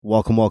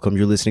Welcome.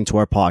 You're listening to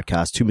our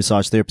podcast, Two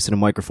Massage Therapists and a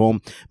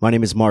Microphone. My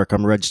name is Mark.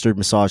 I'm a registered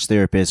massage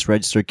therapist,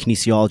 registered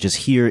kinesiologist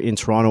here in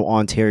Toronto,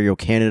 Ontario,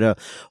 Canada.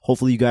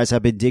 Hopefully you guys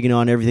have been digging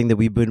on everything that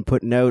we've been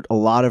putting out. A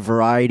lot of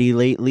variety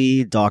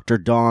lately. Dr.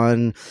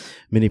 Dawn,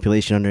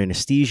 manipulation under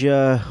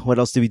anesthesia. What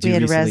else did we do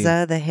recently? We had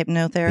Reza, the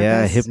hypnotherapist.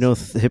 Yeah,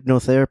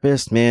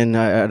 hypnotherapist. Man,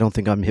 I don't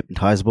think I'm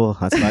hypnotizable.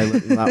 That's why I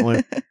learned that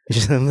one.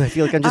 I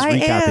feel like I'm just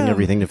recapping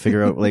everything to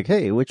figure out, like,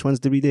 hey, which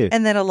ones did we do?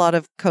 And then a lot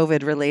of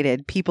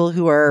COVID-related people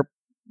who are,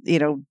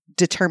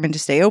 determined to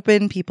stay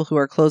open, people who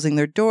are closing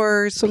their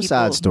doors. Some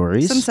sad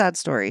stories.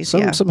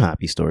 Some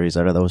happy stories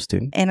out of those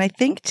too. And I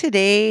think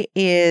today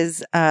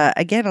is,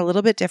 again, a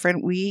little bit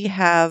different. We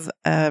have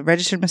a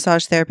registered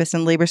massage therapist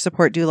and labor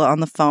support doula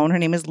on the phone. Her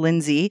name is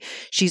Lindsay.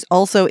 She's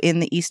also in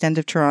the east end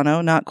of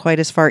Toronto, not quite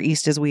as far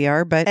east as we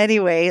are. But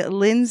anyway,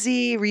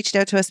 Lindsay reached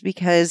out to us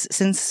because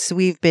since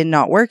we've been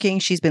not working,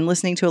 she's been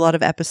listening to a lot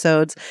of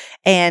episodes,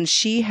 and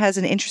she has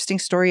an interesting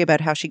story about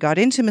how she got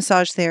into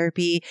massage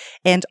therapy.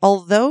 And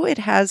although it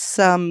has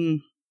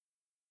some,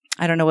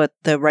 I don't know what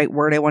the right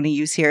word I want to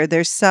use here,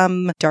 there's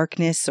some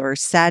darkness or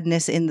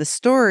sadness in the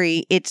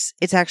story, it's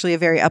actually a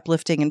very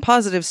uplifting and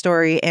positive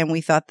story, and we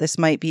thought this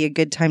might be a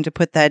good time to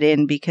put that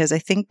in because I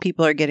think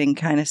people are getting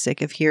kind of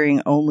sick of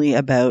hearing only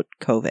about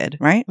COVID,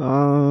 right?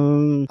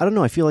 I don't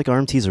know. I feel like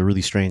RMTs are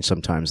really strange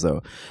sometimes,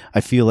 though. I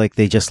feel like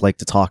they just like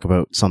to talk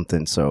about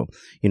something. So,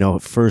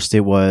 at first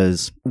it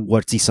was,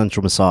 what's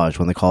essential massage?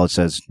 When the college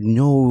says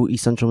no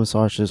essential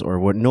massages or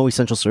what, no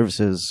essential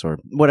services or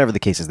whatever the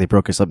case is, they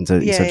broke us up into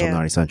essential,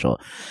 non-essential.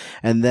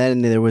 And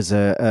then there was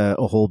a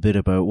whole bit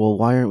about, well,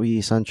 why aren't we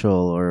essential,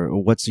 or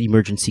what's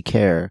emergency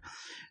care?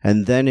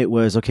 And then it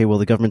was, okay, well,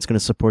 the government's going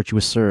to support you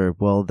with CERB.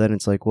 Well, then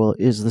it's like, well,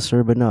 is the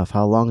CERB enough?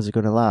 How long is it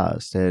going to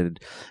last? And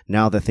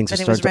now that things are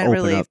starting to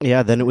open up.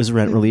 Yeah, then it was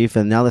rent relief.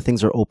 And now that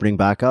things are opening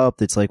back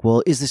up, it's like,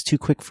 well, is this too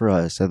quick for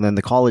us? And then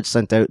the college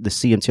sent out, the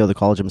CMTO, the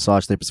College of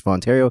Massage Therapists of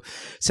Ontario,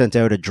 sent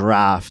out a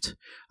draft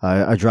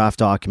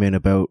document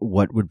about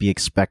what would be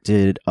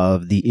expected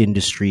of the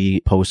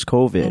industry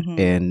post-COVID. Mm-hmm.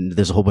 And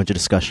there's a whole bunch of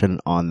discussion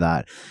on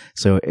that.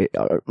 So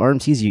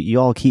RMTs,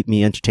 you all keep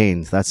me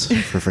entertained. That's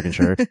for freaking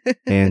sure.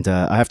 And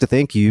I have to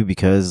thank you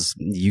because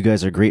you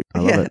guys are great. I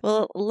love it.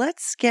 Well,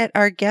 let's get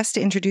our guest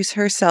to introduce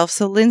herself.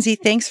 So Lindsay,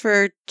 thanks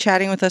for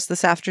chatting with us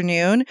this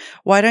afternoon.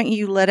 Why don't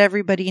you let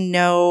everybody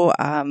know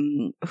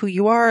who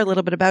you are, a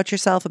little bit about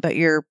yourself, about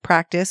your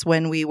practice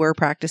when we were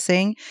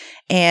practicing,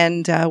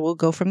 and we'll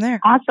go from there.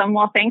 Awesome.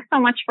 Well, thanks so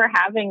much for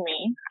having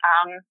me.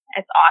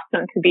 It's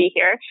awesome to be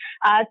here.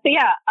 I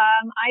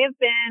have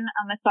been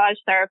a massage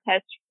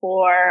therapist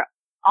for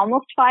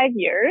almost 5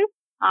 years.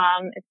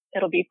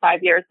 It'll be 5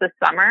 years this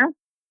summer,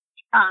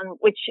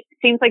 which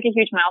seems like a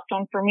huge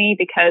milestone for me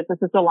because this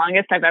is the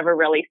longest I've ever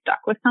really stuck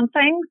with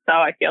something. So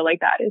I feel like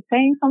that is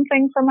saying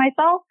something for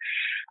myself.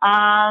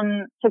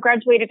 So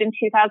graduated in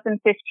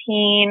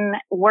 2015,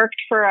 worked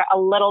for a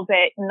little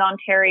bit in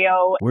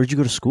Ontario. Where'd you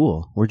go to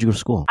school?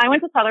 I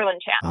went to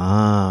Sutherland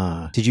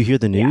Chan. Did you hear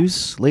the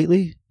news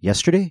lately?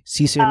 Yesterday?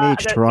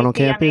 CCMH Toronto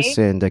campus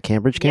and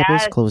Cambridge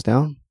campus closed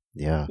down?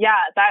 Yeah. Yeah,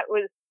 that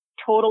was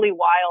totally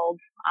wild.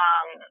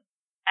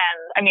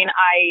 And I mean,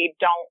 I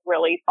don't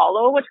really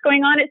follow what's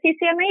going on at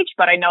CCMH,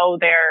 but I know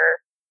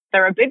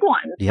they're a big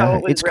one. Yeah,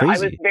 so it's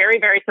crazy. I was very,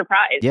 very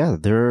surprised. Yeah,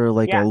 they're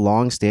a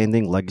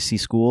long-standing legacy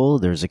school.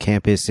 There's a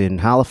campus in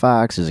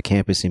Halifax, there's a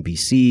campus in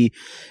BC,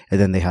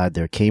 and then they had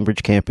their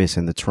Cambridge campus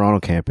and the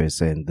Toronto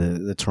campus, and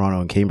the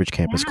Toronto and Cambridge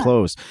campus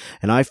closed.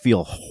 And I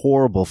feel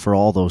horrible for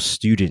all those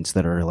students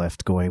that are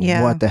left going,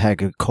 what the heck?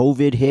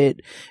 COVID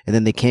hit, and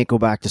then they can't go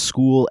back to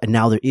school, and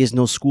now there is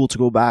no school to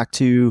go back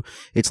to.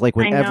 It's like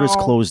when Everest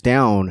closed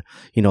down,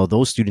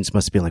 those students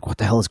must have been like, what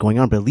the hell is going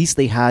on? But at least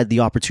they had the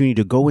opportunity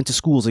to go into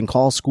schools and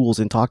call schools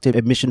and talk to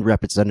admission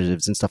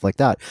representatives and stuff like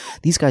that.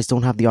 These guys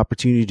don't have the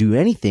opportunity to do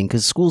anything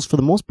because schools, for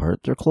the most part,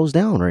 they're closed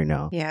down right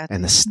now. Yeah.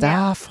 And the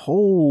staff,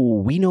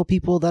 we know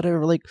people that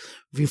are like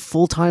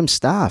full-time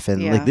staff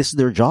and like this is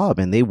their job,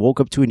 and they woke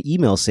up to an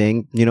email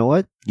saying, you know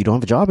what? You don't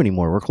have a job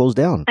anymore. We're closed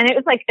down. And it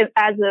was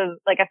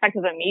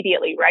effective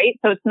immediately, right?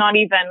 So it's not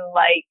even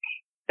like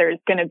there's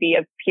going to be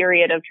a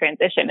period of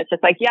transition. It's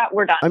just like,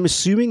 we're done. I'm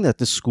assuming that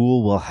the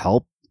school will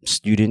help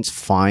students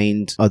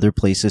find other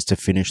places to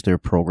finish their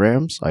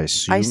programs. I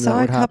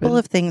saw a couple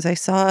of things. I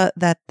saw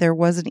that there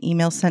was an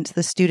email sent to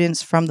the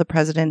students from the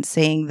president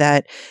saying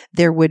that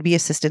there would be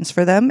assistance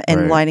for them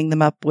and lining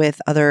them up with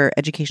other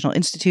educational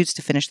institutes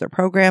to finish their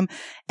program.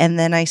 And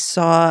then I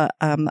saw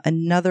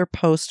another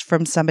post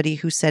from somebody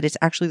who said it's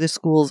actually the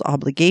school's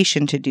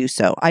obligation to do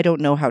so. I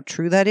don't know how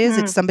true that is.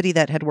 It's somebody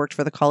that had worked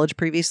for the college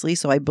previously,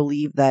 so I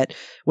believe that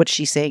what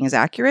she's saying is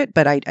accurate,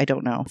 but I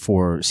don't know.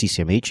 For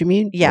CCMH, you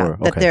mean? Yeah.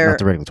 That they're not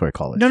the regulatory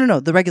college. No,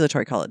 the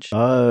regulatory college.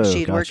 Oh,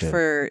 she had worked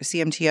for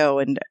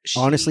CMTO, and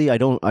honestly, I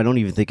don't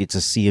even think it's a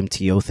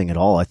CMTO thing at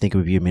all. I think it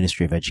would be a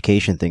Ministry of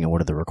Education thing, and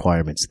what are the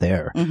requirements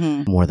there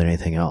more than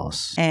anything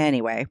else.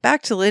 Anyway,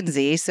 back to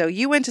Lindsay. So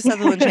you went to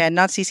Sutherland Chan,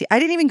 not CC. I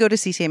didn't even go to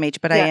CCMH,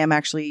 but I am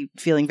actually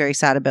feeling very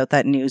sad about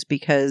that news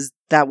because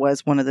that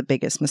was one of the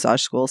biggest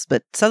massage schools.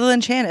 But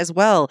Sutherland Chan as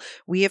well.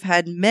 We have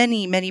had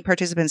many, many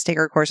participants take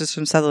our courses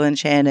from Sutherland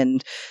Chan,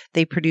 and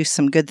they produce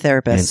some good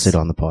therapists. And sit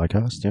on the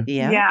podcast,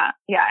 Yeah.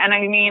 And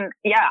I mean,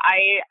 I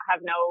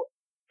have no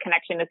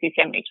connection to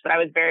CCMH, but I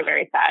was very,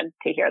 very sad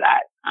to hear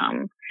that.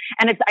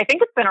 And I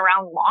think it's been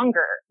around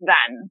longer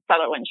than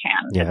Sutherland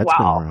Chan as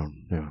well. Been around,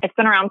 yeah. It's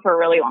been around for a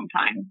really long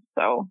time.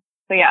 So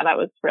yeah, that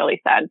was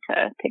really sad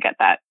to get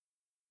that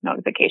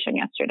notification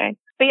yesterday.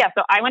 But yeah,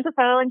 so I went to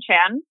Sutherland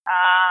Chan,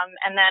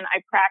 and then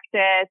I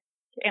practiced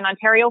in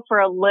Ontario for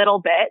a little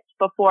bit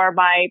before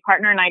my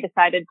partner and I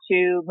decided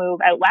to move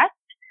out west.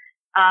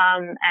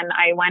 And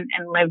I went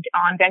and lived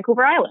on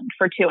Vancouver Island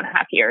for 2.5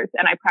 years,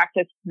 and I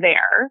practiced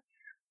there,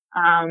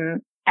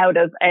 out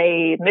of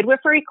a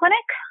midwifery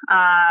clinic.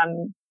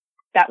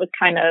 That was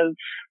kind of,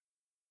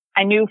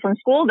 I knew from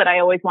school that I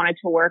always wanted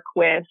to work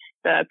with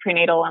the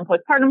prenatal and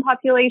postpartum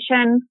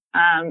population.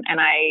 And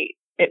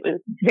it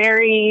was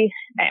very,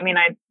 I mean,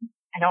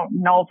 I don't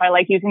know if I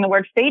like using the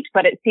word fate,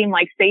 but it seemed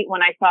like fate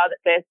when I saw that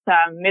this,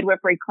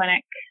 midwifery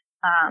clinic,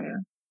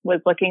 was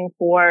looking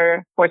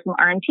for some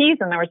RMTs,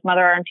 and there were some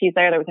other RMTs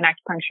there. There was an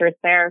acupuncturist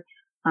there,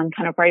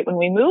 kind of right when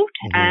we moved.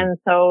 Mm-hmm. And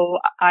so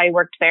I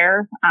worked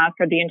there,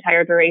 for the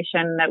entire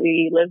duration that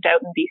we lived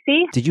out in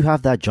BC. Did you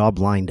have that job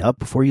lined up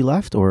before you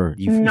left, or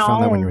you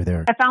found that when you were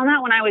there? I found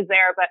that when I was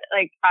there, but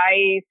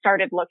I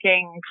started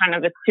looking kind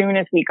of as soon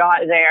as we got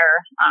there.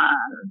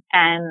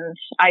 And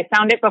I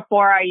found it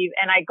before I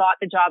got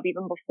the job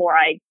even before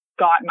I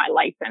got my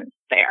license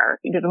there,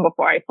 even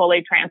before I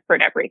fully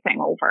transferred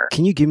everything over.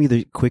 Can you give me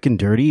the quick and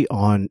dirty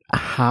on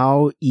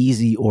how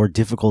easy or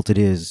difficult it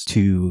is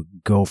to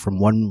go from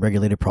one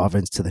regulated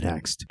province to the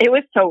next? It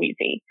was so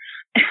easy.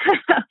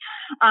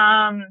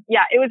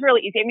 Yeah, it was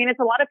really easy. I mean, it's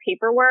a lot of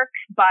paperwork,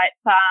 but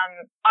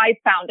I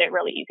found it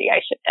really easy.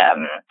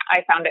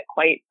 I found it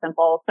quite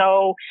simple.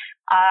 So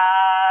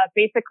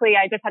basically,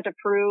 I just had to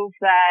prove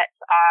that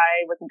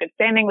I was in good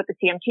standing with the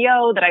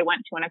CMTO, that I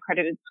went to an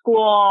accredited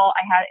school.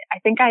 I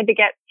think I had to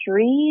get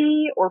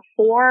 3 or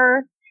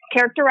 4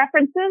 character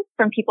references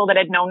from people that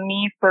had known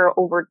me for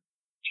over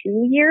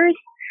 2 years.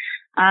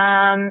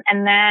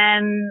 And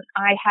then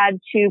I had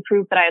to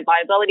prove that I had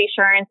liability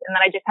insurance, and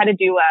then I just had to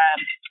do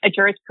a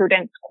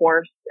jurisprudence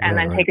course and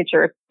then take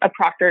a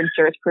proctored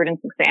jurisprudence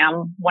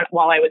exam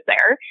while I was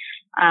there.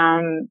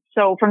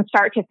 So from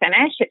start to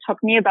finish, it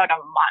took me about a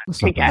month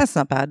to get. That's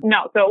not bad.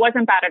 No, so it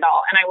wasn't bad at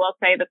all. And I will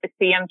say that the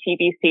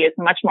CMTBC is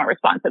much more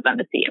responsive than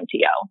the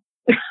CMTO.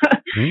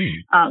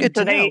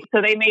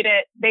 So they made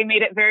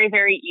it very,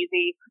 very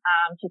easy,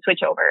 to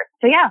switch over.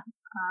 So yeah.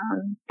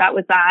 That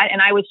was that.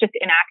 And I was just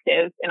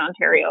inactive in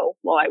Ontario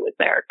while I was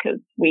there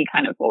because we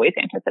kind of always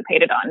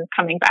anticipated on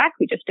coming back.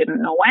 We just didn't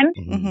know when.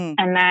 Mm-hmm.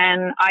 And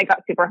then I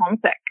got super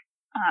homesick.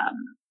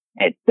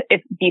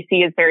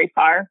 BC is very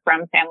far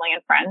from family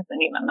and friends.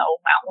 And even though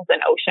mountains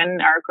and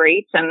ocean are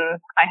great and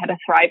I had a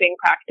thriving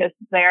practice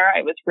there,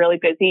 I was really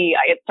busy.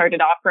 I had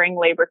started offering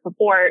labor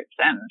support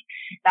and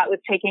that was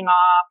taking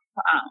off.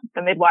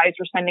 The midwives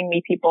were sending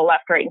me people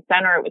left, right, and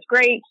center. It was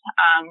great.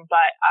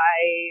 But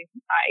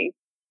I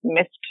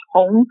missed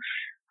home.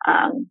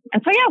 And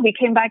so, yeah, we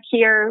came back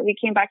here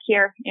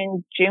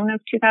in June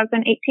of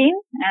 2018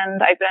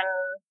 and I've been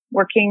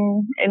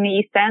working in the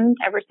East End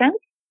ever since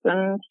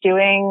and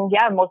doing,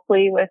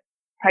 mostly with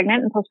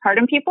pregnant and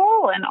postpartum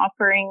people and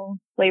offering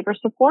labor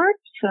support.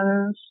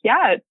 And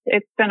yeah,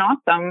 it's been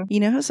awesome. You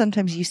know how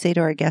sometimes you say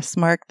to our guests,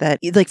 Mark, that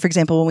like, for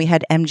example, when we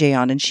had MJ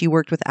on and she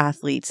worked with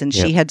athletes and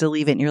she had to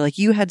leave it and you're like,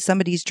 you had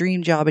somebody's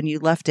dream job and you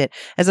left it.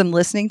 As I'm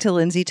listening to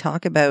Lindsay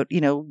talk about,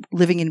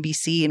 living in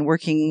BC and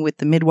working with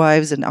the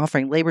midwives and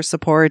offering labor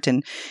support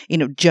and,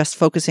 just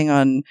focusing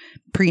on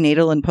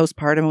prenatal and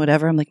postpartum and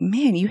whatever, I'm like,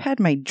 man, you had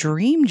my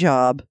dream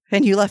job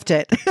and you left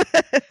it.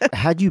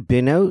 Had you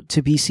been out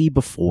to BC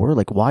before?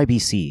 Like, why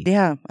BC?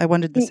 Yeah, I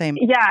wondered the same.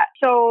 Yeah,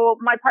 so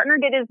my partner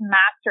did his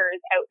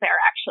master's out there,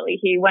 actually.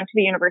 He went to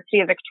the University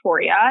of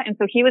Victoria, and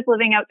so he was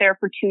living out there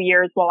for 2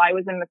 years while I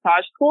was in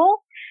massage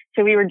school.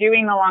 So we were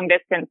doing the long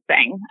distance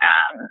thing.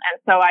 And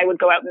so I would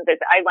go out and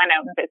visit. I went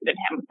out and visited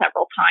him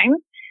several times.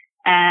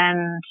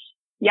 And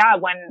yeah,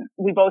 when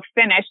we both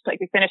finished,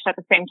 we finished at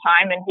the same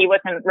time and he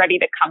wasn't ready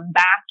to come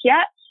back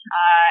yet.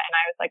 And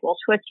I was like, well,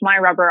 twist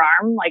my rubber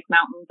arm, like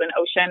mountains and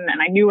ocean.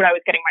 And I knew what I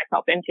was getting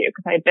myself into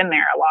because I had been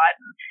there a lot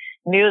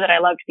and knew that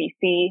I loved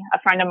BC. A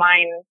friend of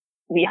mine,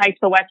 we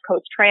hiked the West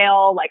Coast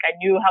Trail. I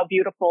knew how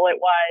beautiful it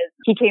was.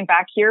 He came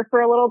back here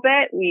for a little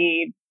bit.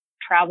 We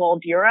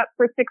traveled Europe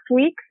for 6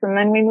 weeks and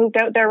then we moved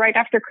out there right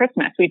after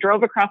Christmas. We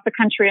drove across the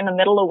country in the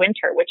middle of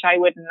winter, which I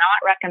would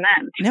not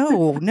recommend.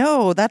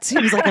 No, that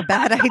seems like a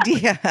bad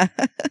idea.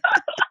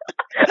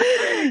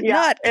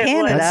 Not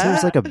Canada. That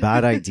seems like a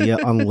bad idea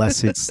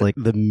unless it's like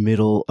the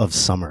middle of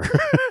summer.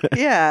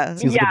 Yeah.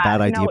 Seems like a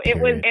bad idea. No, it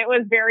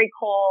was very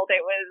cold.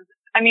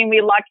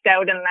 We lucked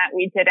out in that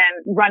we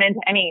didn't run into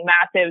any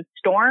massive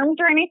storms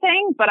or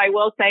anything, but I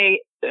will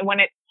say when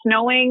it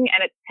snowing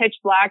and it's pitch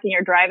black and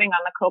you're driving on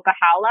the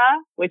Coquihalla,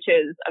 which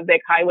is a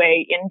big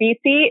highway in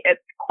BC,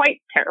 it's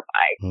quite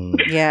terrifying.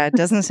 Yeah, it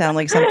doesn't sound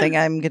like something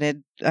I'm gonna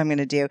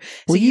do.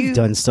 Well, you've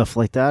done stuff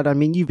like that. I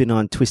mean, you've been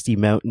on twisty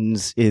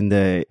mountains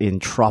in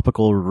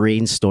tropical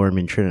rainstorm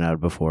in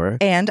Trinidad before,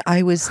 and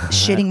I was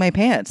shitting my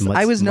pants.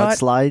 I was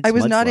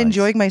not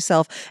enjoying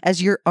myself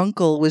as your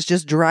uncle was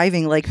just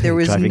driving like there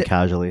was driving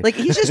casually. Like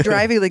he's just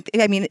driving like,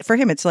 I mean, for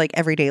him it's like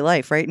everyday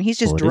life, right? And he's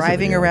just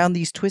driving around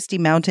these twisty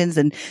mountains,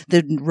 and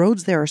the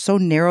roads there are so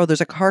narrow.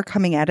 There's a car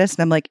coming at us,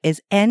 and I'm like,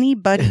 is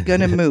anybody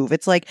gonna move?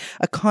 It's like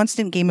a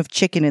constant game of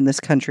chicken in this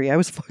country. I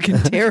was fucking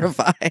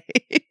terrified.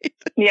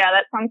 Yeah,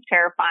 that sounds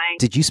terrifying.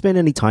 Did you spend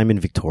any time in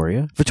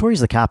Victoria? Victoria's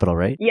the capital,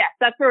 right? Yes,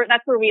 that's where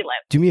we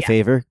live. Do me a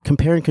favor,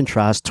 compare and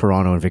contrast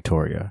Toronto and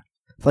Victoria.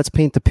 Let's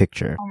paint the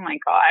picture. Oh my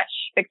gosh.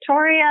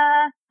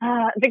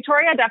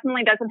 Victoria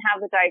definitely doesn't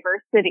have the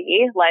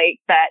diversity like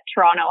that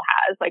Toronto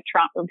has. Like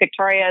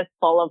Victoria is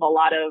full of a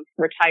lot of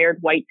retired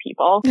white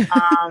people.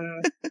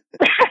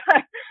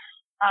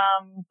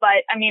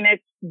 But I mean,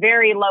 it's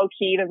very low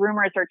key. The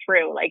rumors are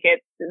true. Like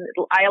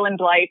island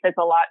life is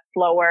a lot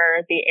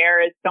slower. The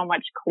air is so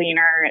much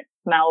cleaner. It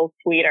smells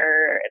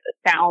sweeter.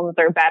 The sounds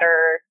are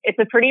better. It's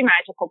a pretty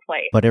magical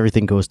place. But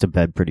everything goes to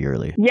bed pretty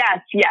early. Yes.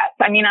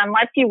 I mean,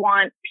 unless you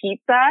want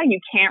pizza, you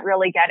can't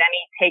really get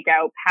any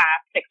takeout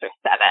past 6 or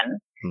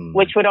 7,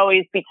 which would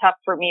always be tough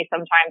for me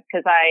sometimes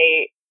because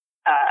I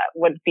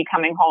would be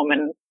coming home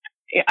and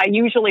I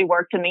usually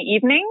worked in the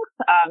evenings,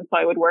 so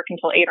I would work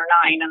until 8 or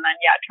 9, and then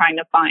trying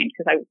to find,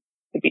 because I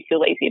would be too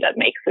lazy to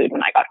make food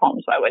when I got home,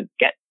 so I would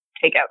get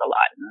takeout a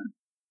lot, and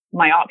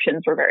my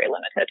options were very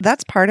limited.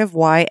 That's part of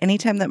why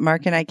anytime that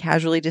Mark and I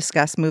casually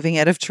discuss moving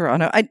out of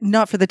Toronto,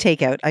 not for the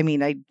takeout. I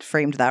mean, I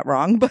framed that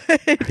wrong, but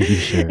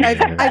sure?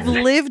 I've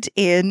lived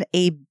in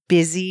a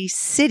busy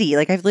city.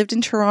 Like I've lived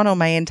in Toronto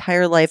my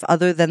entire life,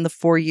 other than the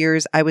 4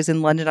 years I was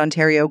in London,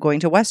 Ontario, going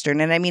to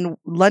Western. And I mean,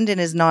 London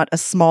is not a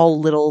small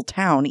little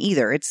town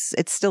either. It's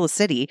still a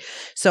city.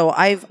 So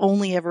I've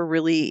only ever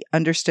really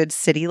understood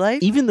city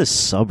life. Even the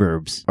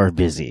suburbs are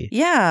busy.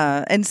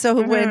 Yeah. And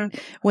so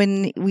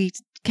when we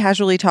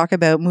casually talk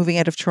about moving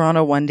out of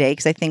Toronto one day,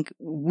 because I think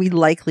we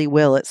likely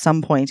will at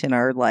some point in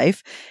our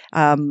life,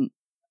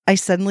 I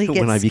suddenly get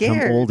scared. When I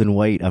become old and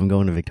white, I'm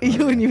going to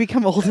Victoria. When you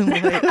become old and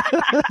white,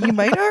 you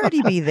might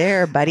already be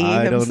there, buddy.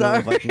 I don't know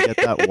if I can get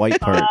that white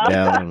part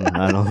down.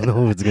 I don't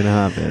know if it's going to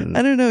happen.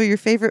 I don't know. Your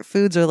favorite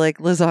foods are like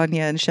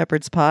lasagna and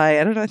shepherd's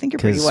pie. I don't know. I think you're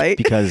pretty white.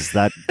 Because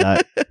that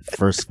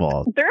first of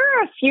all, there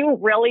are a few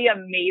really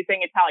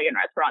amazing Italian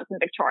restaurants in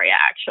Victoria,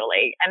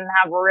 actually, and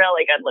have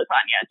really good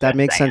lasagna. That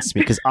makes sense to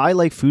me because I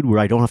like food where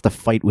I don't have to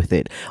fight with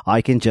it.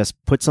 I can just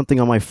put something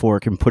on my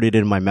fork and put it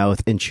in my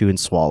mouth and chew and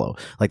swallow.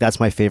 Like that's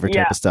my favorite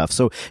type of stuff.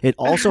 So it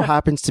also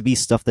happens to be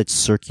stuff that's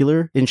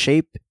circular in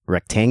shape,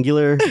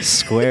 rectangular,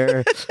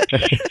 square.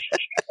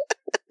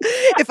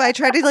 If I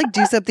try to like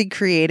do something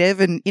creative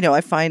and, I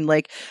find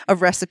like a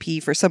recipe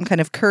for some kind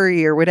of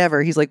curry or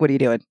whatever, he's like, what are you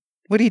doing?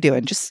 What are you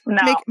doing? Just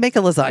make a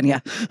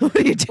lasagna. What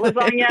are you doing?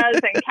 Lasagnas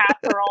and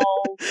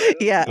casseroles.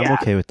 Yeah. I'm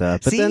okay with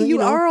that. But see, then,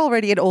 you are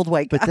already an old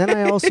white guy. But then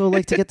I also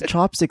like to get the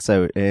chopsticks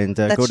out and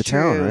go to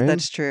town, right?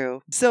 That's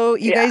true. So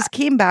you guys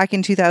came back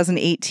in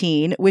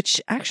 2018,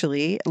 which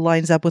actually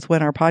lines up with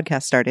when our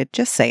podcast started.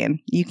 Just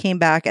saying. You came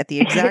back at the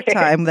exact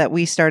time that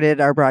we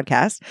started our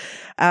broadcast.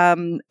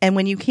 And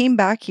when you came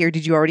back here,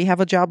 did you already have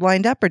a job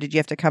lined up, or did you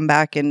have to come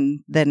back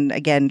and then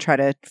again try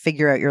to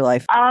figure out your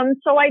life?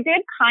 So I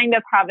did kind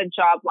of have a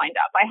job lined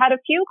up. I had a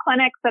few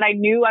clinics that I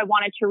knew I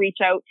wanted to reach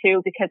out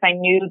to because I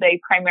knew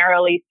they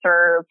primarily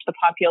served the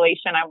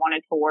population I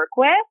wanted to work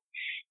with.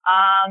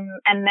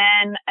 And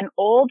then an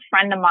old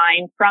friend of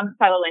mine from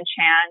Sutherland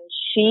Chan,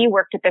 she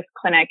worked at this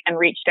clinic and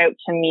reached out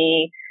to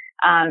me,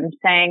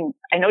 saying,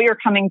 I know you're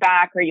coming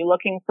back. Are you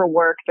looking for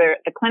work?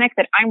 The clinic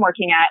that I'm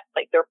working at,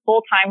 like their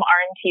full-time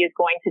RNT is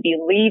going to be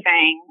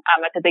leaving,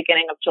 at the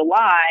beginning of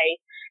July.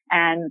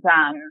 And,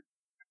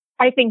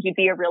 I think you'd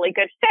be a really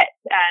good fit.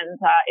 And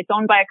it's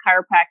owned by a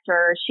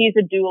chiropractor. She's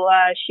a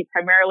doula. She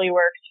primarily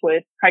works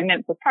with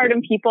pregnant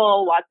postpartum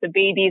people, lots of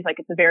babies. Like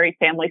it's a very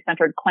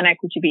family-centered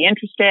clinic. Would you be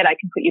interested? I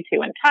can put you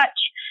two in touch.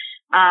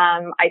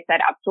 I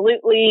said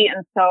absolutely.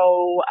 And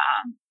so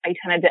I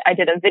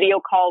did a video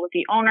call with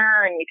the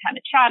owner and we kind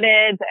of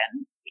chatted and,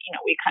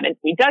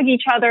 we dug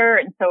each other.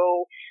 And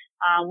so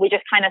we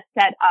just kind of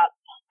set up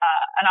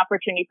an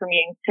opportunity for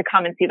me to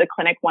come and see the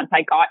clinic once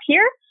I got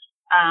here.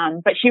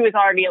 But she's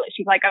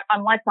like,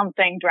 unless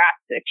something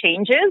drastic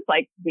changes,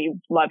 like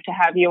we'd love to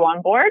have you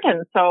on board.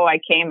 And so I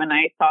came and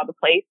I saw the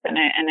place and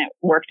it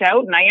worked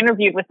out. And I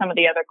interviewed with some of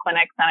the other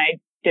clinics and I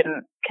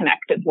didn't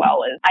connect as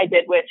well as I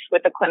did with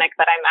the clinic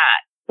that I'm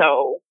at.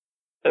 So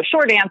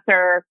short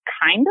answer,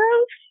 kind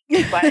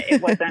of, but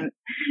it wasn't.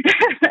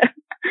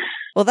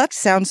 Well, that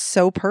sounds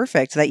so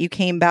perfect that you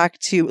came back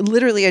to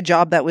literally a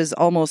job that was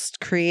almost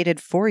created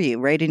for you,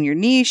 right in your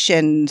niche.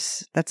 And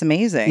that's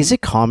amazing. Is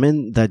it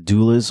common that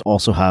doulas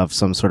also have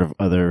some sort of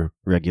other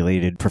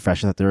regulated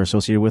profession that they're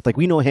associated with? Like,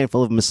 we know a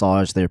handful of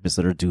massage therapists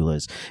that are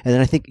doulas. And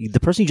then I think the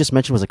person you just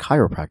mentioned was a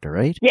chiropractor,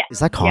 right? Yeah. Is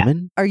that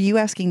common? Are you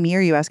asking me or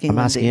are you asking I'm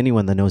Lindsay? asking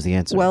anyone that knows the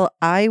answer. Well,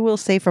 I will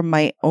say from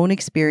my own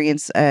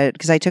experience,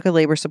 because I took a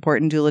labor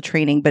support and doula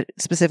training, but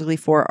specifically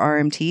for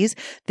RMTs,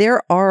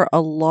 there are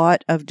a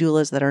lot of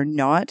doulas that are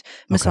not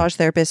massage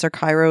therapists or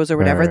chiros or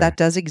whatever. Right. That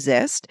does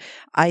exist.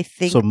 I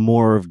think. So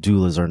more of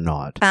doulas are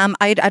not.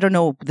 I don't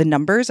know the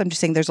numbers. I'm just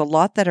saying there's a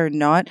lot that are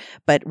not.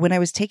 But when I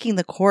was taking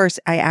the course,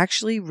 I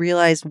actually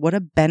realized what a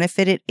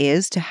benefit it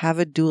is to have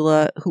a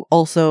doula who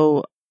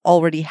also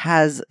already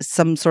has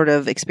some sort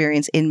of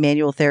experience in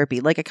manual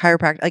therapy, like a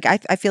chiropractor. Like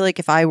I feel like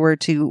if I were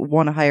to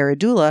want to hire a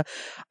doula,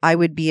 I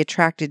would be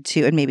attracted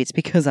to, and maybe it's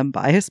because I'm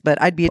biased,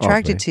 but I'd be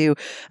attracted to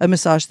a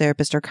massage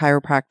therapist or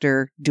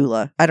chiropractor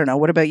doula. I don't know.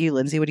 What about you,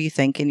 Lindsay? What do you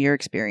think in your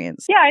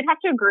experience? Yeah, I'd have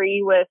to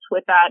agree with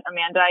that,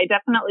 Amanda. I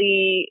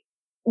definitely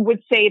would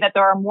say that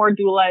there are more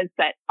doulas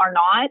that are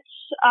not,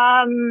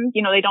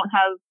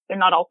 they're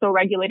not also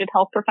regulated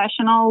health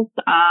professionals.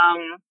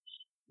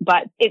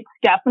 But it's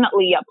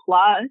definitely a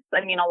plus.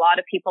 I mean, a lot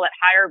of people that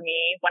hire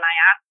me, when I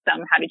ask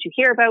them, how did you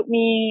hear about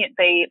me?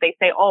 They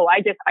say, oh,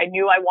 I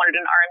knew I wanted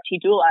an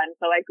RMT doula. And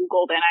so I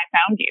Googled and I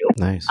found you.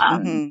 Nice.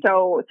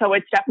 So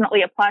it's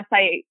definitely a plus.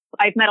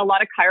 I've met a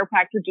lot of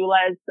chiropractor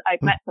doulas.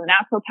 I've met some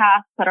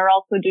naturopaths that are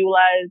also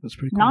doulas. That's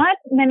pretty cool. Not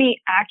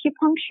many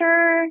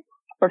acupuncture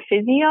or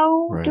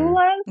physio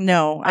doulas.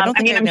 No, I don't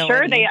think I'm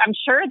sure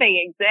they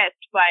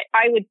exist, but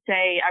I would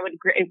say I would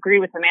agree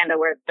with Amanda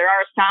where there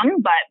are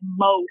some, but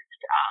most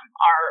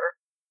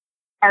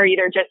are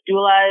either just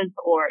doulas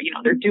or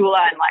they're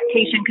doula and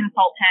lactation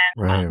consultant.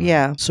 Right.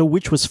 Yeah. So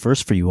which was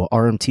first for you,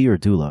 RMT or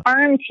doula?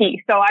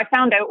 RMT. So I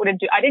found out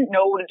I didn't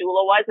know what a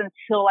doula was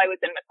until I was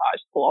in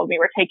massage school. We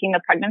were taking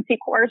the pregnancy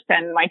course,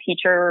 and my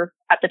teacher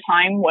at the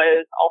time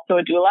was also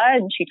a doula,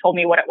 and she told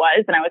me what it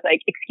was, and I was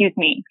like, "Excuse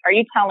me, are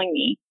you telling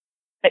me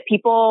that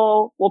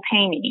people will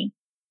pay me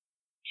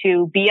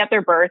to be at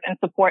their birth and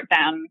support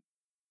them?"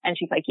 And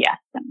she's like, yes.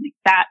 And I'm like,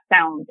 that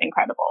sounds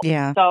incredible.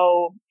 Yeah.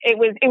 So it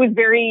was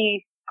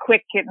very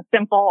quick and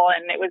simple.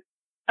 And I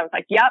was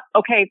like, yep.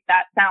 Okay.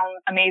 That sounds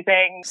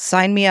amazing.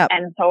 Sign me up.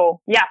 And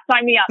so, yeah,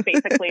 sign me up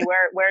basically.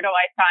 Where do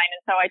I sign?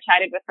 And so I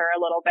chatted with her a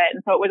little bit.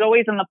 And so it was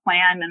always in the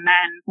plan, and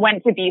then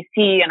went to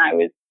BC, and I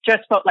was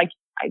just felt like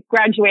I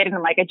graduated, and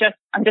I'm like,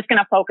 I'm just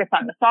going to focus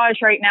on massage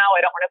right now.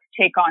 I don't want to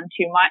take on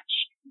too much.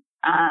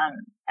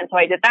 And so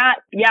I did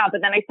that. Yeah.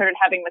 But then I started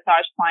having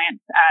massage clients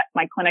at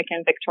my clinic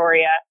in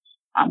Victoria,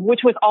 which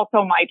was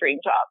also my dream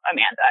job,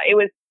 Amanda. It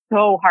was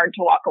so hard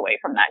to walk away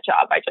from that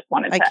job. I just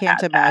wanted to I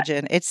can't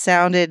imagine. It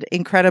sounded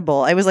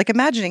incredible. I was like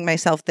imagining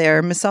myself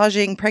there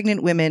massaging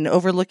pregnant women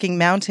overlooking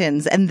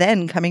mountains and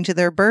then coming to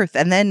their birth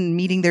and then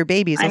meeting their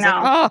babies. I was like,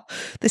 oh,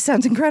 this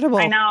sounds incredible.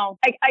 I know.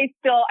 I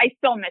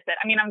still miss it.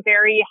 I mean, I'm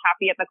very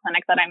happy at the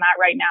clinic that I'm at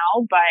right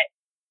now, but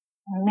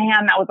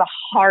man, that was a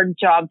hard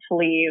job to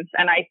leave,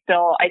 and I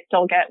still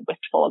get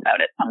wistful about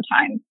it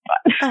sometimes.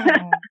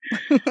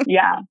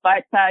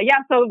 But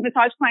so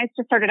massage clients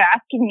just started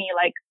asking me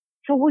like,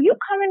 "So will you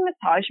come and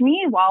massage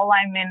me while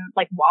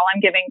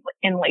I'm giving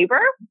in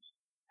labor?"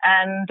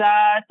 And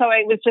so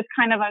I was just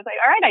I was like,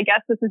 all right, I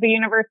guess this is the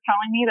universe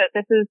telling me that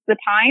this is the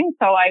time.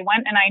 So I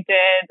went and I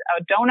did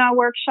a DONA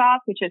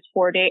workshop, which is a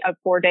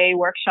 4-day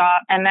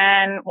workshop. And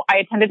then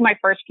I attended my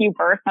first few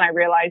births, and I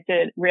realized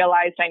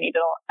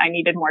I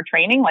needed more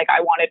training. Like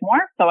I wanted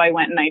more. So I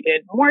went and I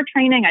did more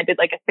training. I did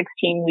like a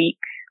 16-week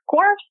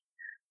course.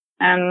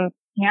 And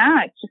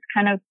yeah, it's just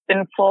kind of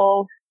been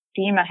full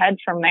steam ahead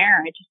from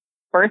there. I just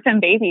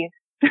birthing babies.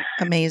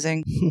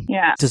 Amazing.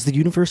 Yeah. Does the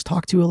universe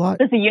talk to you a lot?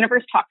 Does the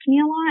universe talk to me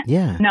a lot?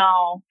 Yeah.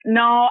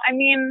 No. I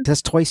mean,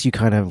 that's twice you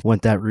kind of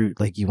went that route.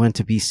 Like you went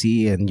to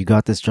BC and you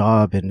got this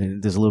job,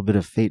 and there's a little bit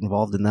of fate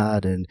involved in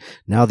that. And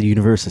now the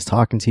universe is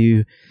talking to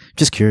you.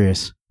 Just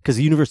curious. Because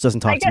the universe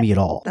doesn't talk to me at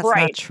all. That's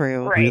not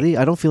true. Right. Really?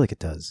 I don't feel like it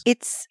does.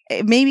 It's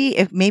maybe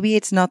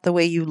it's not the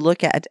way you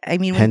look at. I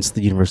mean, hence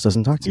the universe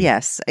doesn't talk to you.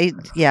 Yes.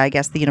 I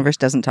guess the universe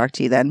doesn't talk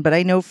to you then. But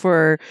I know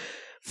for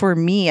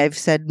me, I've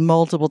said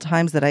multiple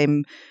times that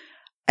I'm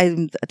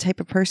a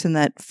type of person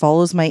that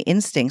follows my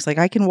instincts. Like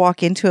I can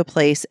walk into a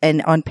place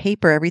and on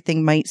paper,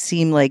 everything might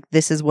seem like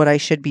this is what I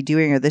should be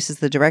doing or this is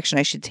the direction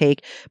I should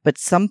take. But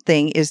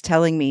something is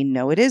telling me,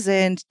 no, it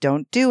isn't.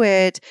 Don't do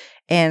it.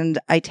 And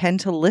I tend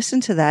to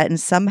listen to that. And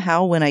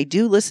somehow when I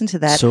do listen to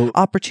that,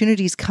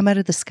 opportunities come out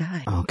of the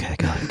sky. Okay,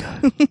 got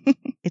it.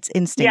 It's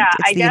instinct. Yeah,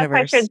 it's I the guess universe.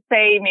 I should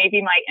say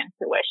maybe my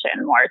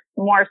intuition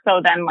more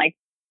so than like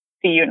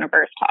the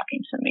universe talking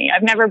to me.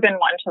 I've never been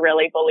one to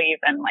really believe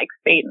in like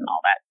fate and all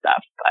that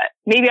stuff, but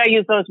maybe I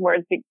use those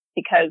words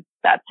because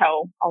that's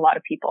how a lot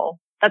of people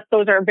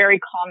those are very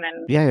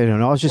common. Yeah,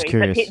 no, I was just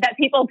curious. That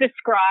people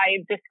describe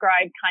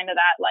kind of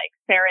that like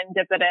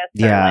serendipitous.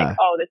 Yeah. Or like,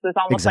 oh, this was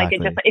almost Exactly.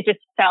 like it just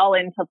fell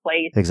into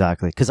place.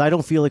 Exactly. Because I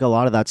don't feel like a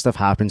lot of that stuff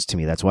happens to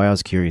me. That's why I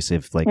was curious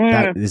if like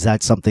that is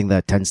that something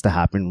that tends to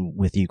happen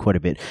with you quite a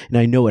bit. And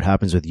I know it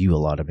happens with you a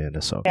lot,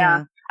 Amanda. So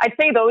yeah. I'd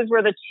say those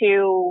were the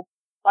two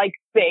like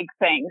big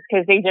things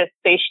because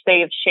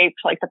they've shaped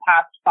like the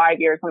past 5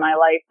 years of my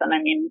life. And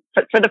I mean,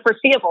 for the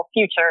foreseeable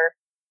future,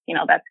 you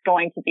know, that's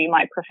going to be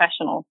my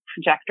professional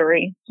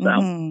trajectory.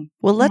 So,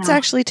 Well, let's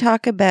actually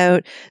talk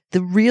about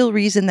the real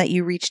reason that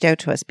you reached out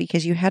to us,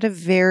 because you had a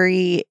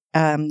very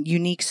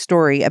unique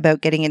story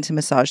about getting into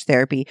massage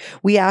therapy.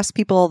 We ask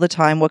people all the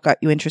time, what got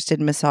you interested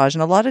in massage?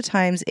 And a lot of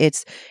times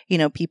it's, you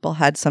know, people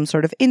had some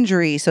sort of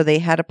injury, so they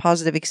had a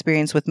positive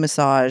experience with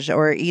massage,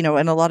 or, you know,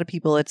 and a lot of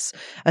people it's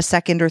a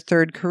second or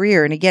third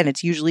career. And again,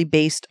 it's usually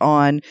based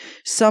on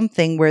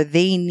something where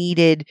they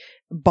needed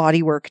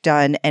body work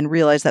done and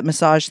realized that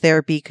massage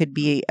therapy could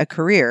be a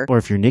career. Or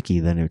if you're Nikki,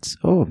 then it's,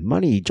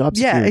 money, job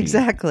security. Yeah,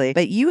 exactly.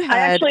 But you had...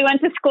 I actually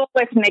went to school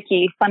with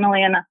Nikki,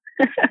 funnily enough.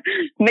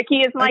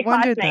 Nikki is my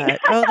classmate.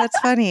 Oh, that's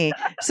funny.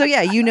 So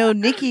yeah, you know,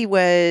 Nikki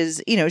was,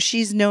 you know,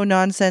 she's no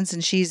nonsense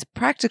and she's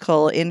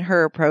practical in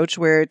her approach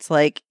where it's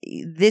like,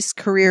 this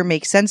career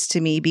makes sense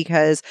to me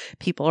because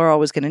people are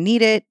always going to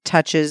need it.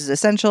 Touch is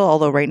essential,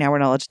 although right now we're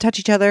not allowed to touch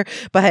each other,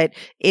 but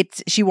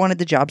she wanted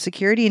the job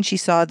security and she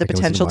saw the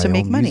potential to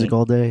make money. Music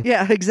all day.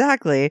 Yeah,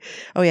 exactly.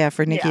 Oh yeah,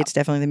 for Nikki, it's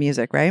definitely the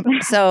music, right?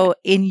 So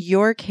in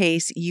your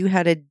case, you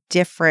had a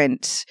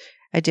different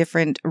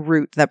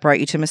route that brought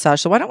you to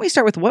massage. So why don't we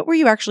start with what were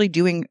you actually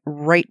doing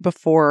right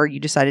before you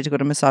decided to go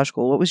to massage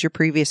school? What was your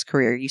previous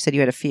career? You said you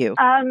had a few.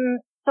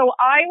 So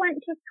I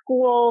went to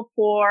school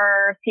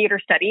for theater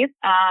studies,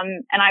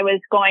 and I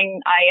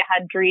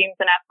had dreams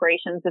and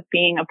aspirations of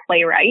being a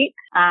playwright.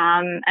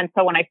 And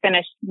so when I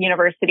finished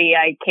university,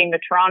 I came to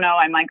Toronto.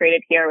 I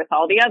migrated here with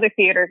all the other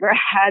theater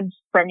grads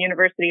from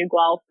University of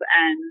Guelph,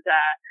 and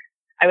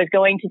I was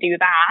going to do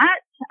that.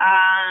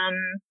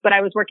 But I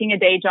was working a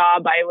day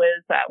job. I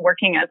was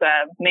working as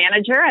a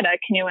manager at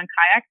a canoe and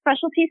kayak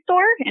specialty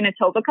store in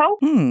Etobicoke.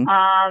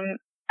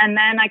 And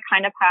then I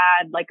kind of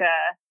had like a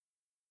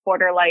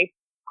quarter life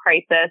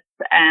crisis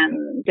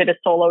and did a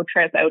solo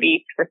trip out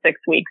east for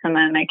 6 weeks. And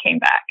then I came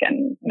back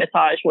and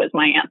massage was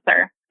my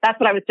answer. That's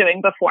what I was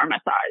doing before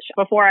massage.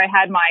 Before I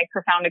had my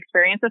profound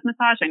experience with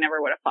massage, I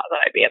never would have thought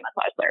that I'd be a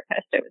massage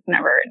therapist. It was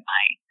never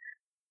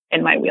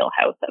in my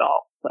wheelhouse at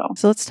all.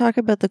 So let's talk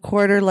about the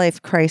quarter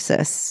life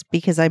crisis,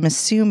 because I'm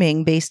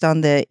assuming based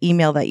on the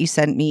email that you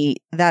sent me,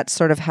 that's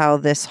sort of how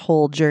this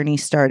whole journey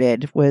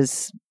started,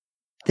 was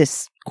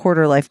this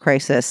quarter life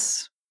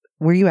crisis.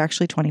 Were you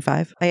actually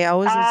 25? I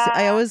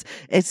always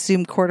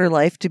assume quarter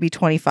life to be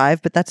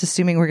 25, but that's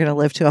assuming we're going to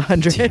live to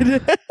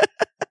 100.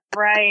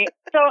 Right.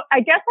 So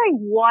I guess I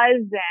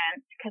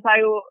wasn't, because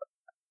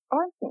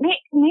maybe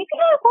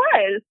I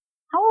was.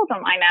 How old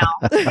am I now?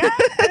 Yeah,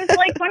 I was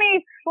like 24,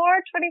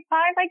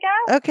 25, I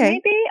guess. Okay.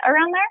 Maybe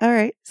around there. All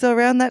right. So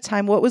around that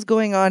time, what was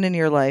going on in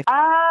your life?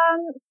 Right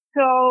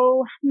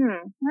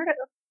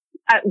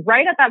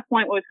at that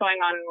point, what was going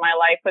on in my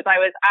life was I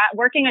was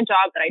working a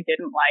job that I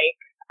didn't like.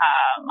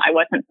 I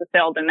wasn't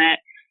fulfilled in it.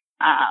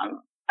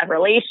 A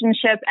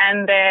relationship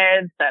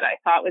ended that I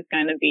thought was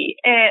going to be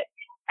it.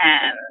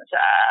 And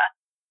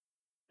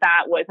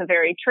that was a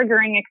very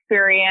triggering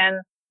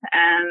experience.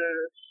 And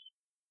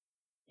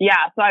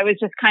yeah, so I was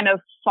just kind of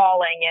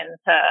falling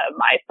into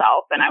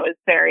myself, and I was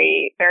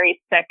very,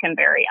 very sick and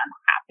very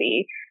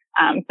unhappy.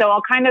 So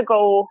I'll kind of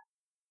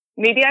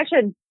maybe I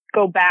should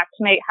go back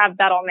to have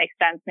that all make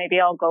sense. Maybe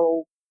I'll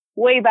go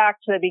way back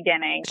to the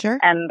beginning. Sure.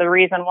 And the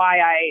reason why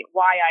I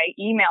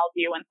emailed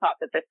you and thought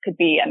that this could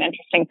be an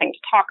interesting thing to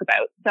talk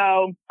about.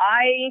 So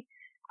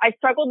I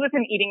struggled with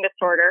an eating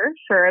disorder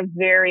for a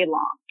very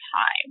long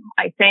time.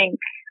 I think,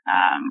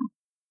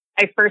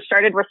 I first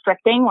started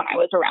restricting when I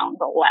was around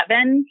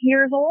 11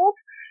 years old,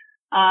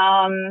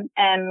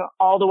 and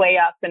all the way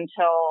up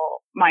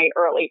until my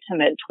early to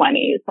mid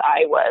 20s,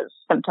 I was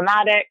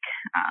symptomatic.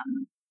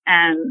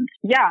 And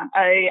yeah,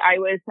 I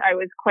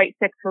was quite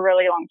sick for a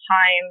really long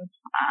time.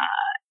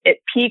 It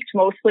peaked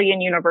mostly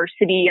in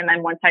university. And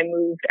then once I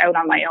moved out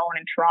on my own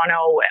in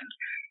Toronto and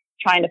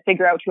trying to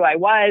figure out who I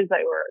was,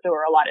 there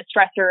were a lot of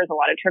stressors, a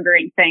lot of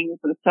triggering things.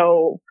 And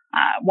so,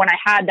 when I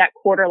had that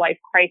quarter life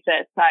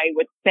crisis, I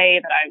would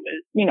say that I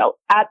was, you know,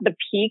 at the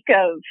peak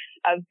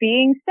of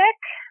being sick.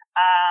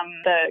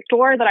 The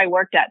store that I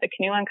worked at, the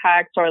canoe and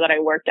kayak store that I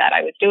worked at,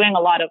 I was doing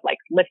a lot of like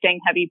lifting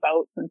heavy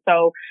boats. And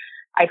so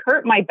I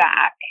hurt my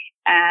back,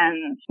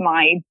 and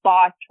my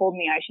boss told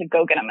me I should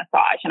go get a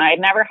massage. And I had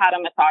never had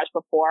a massage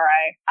before.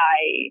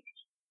 I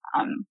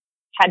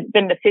had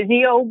been to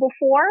physio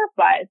before,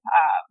 but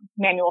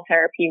manual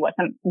therapy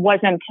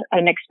wasn't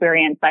an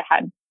experience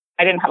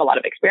I didn't have a lot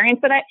of experience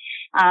with it.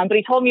 But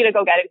he told me to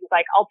go get it. He's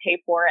like, I'll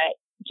pay for it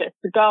just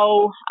to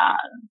go.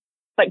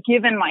 But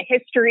given my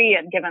history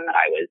and given that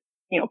I was,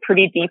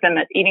 pretty deep in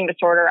this eating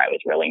disorder. I was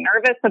really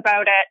nervous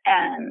about it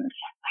and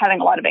having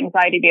a lot of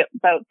anxiety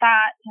about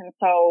that. And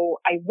so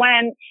I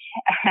went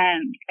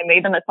and I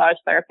made the massage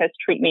therapist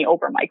treat me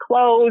over my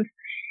clothes.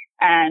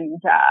 And,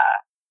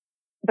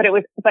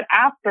 but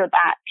after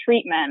that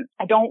treatment,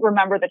 I don't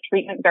remember the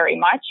treatment very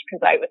much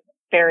because I was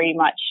very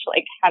much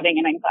like having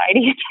an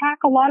anxiety attack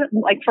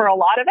for a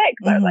lot of it.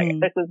 Cause I was like,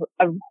 this is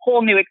a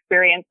whole new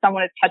experience.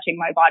 Someone is touching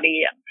my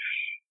body and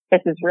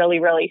this is really,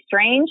 really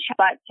strange.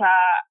 But,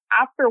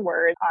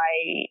 afterwards,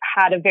 I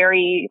had a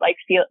very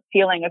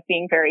feeling of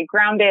being very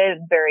grounded,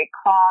 very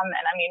calm. And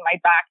I mean, my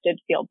back did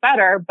feel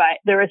better, but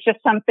there was just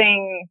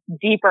something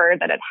deeper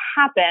that had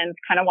happened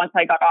kind of once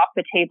I got off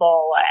the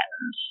table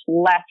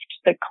and left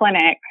the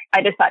clinic.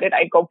 I decided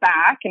I'd go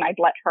back and I'd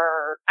let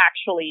her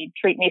actually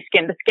treat me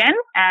skin to skin.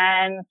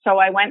 And so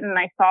I went and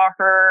I saw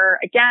her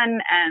again,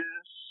 and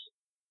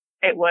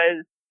it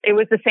was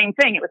the same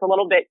thing. It was a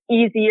little bit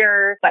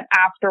easier, but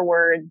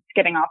afterwards,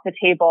 getting off the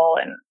table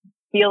and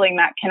feeling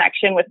that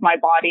connection with my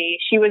body,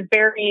 she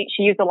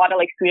used a lot of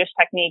Swedish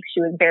techniques.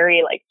 She was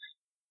very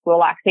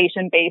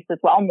relaxation based as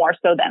well, more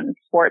so than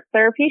sports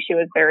therapy. She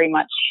was very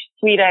much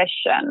Swedish,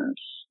 and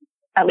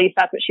at least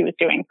that's what she was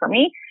doing for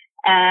me.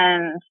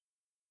 And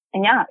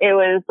yeah, it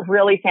was a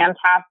really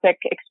fantastic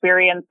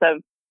experience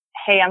of,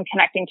 hey, I'm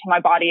connecting to my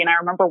body. And I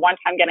remember one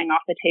time getting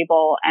off the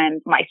table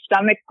and my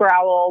stomach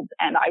growled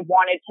and I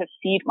wanted to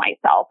feed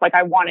myself.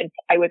 I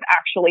was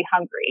actually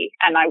hungry,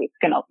 and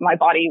my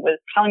body was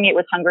telling me it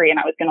was hungry, and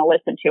I was going to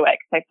listen to it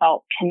because I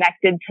felt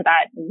connected to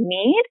that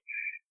need.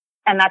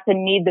 And that's a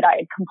need that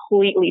I had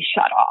completely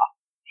shut off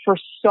for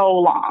so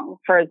long,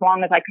 for as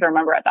long as I could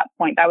remember at that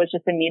point. That was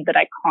just a need that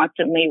I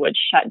constantly would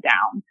shut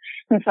down.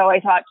 And so I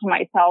thought to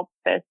myself,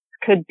 this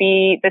could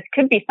be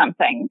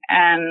something.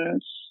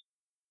 And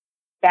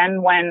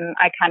then when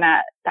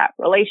that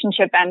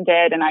relationship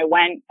ended and I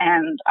went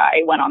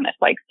on this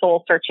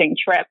soul searching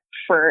trip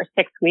for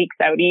 6 weeks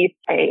out east,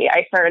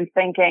 I started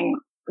thinking,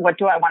 what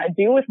do I want to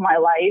do with my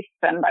life?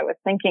 And I was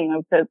thinking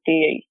of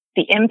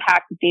the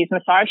impact that these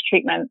massage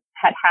treatments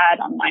had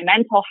on my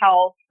mental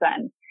health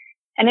and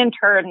in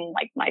turn,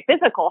 my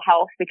physical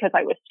health, because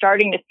I was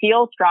starting to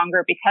feel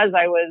stronger because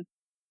I was,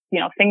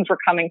 things were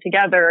coming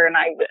together, and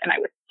I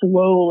was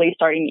slowly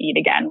starting to eat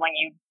again. When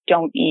you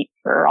don't eat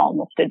for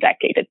almost a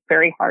decade, it's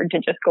very hard to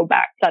just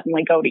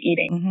suddenly go to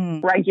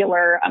eating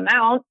regular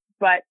amounts.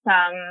 But,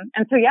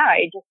 and so, yeah,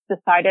 I just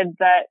decided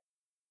that,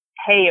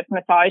 hey, if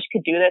massage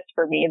could do this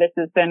for me, this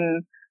has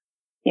been,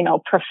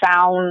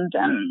 profound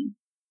and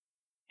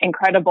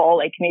incredible.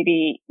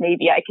 Maybe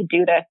I could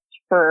do this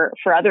for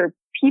other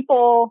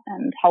people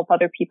and help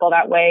other people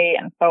that way.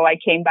 And so I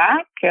came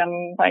back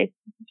and I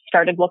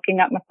started looking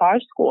at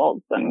massage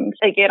schools, and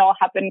it all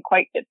happened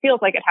it feels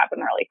like it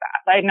happened really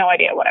fast. I had no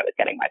idea what I was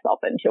getting myself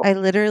into. I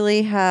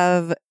literally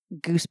have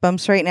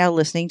goosebumps right now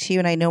listening to you,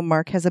 and I know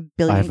Mark has a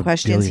billion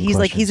questions.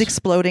 He's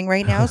exploding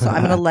right now, so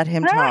I'm going to let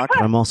him talk.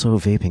 I'm also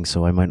vaping,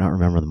 so I might not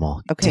remember them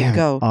all. Okay, Damn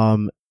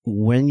go.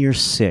 When you're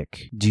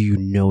sick, do you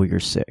know you're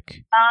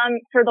sick?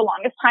 For the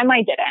longest time,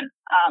 I didn't.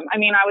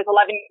 I was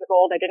 11 years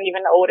old. I didn't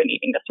even know what an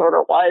eating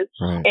disorder was.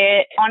 Right.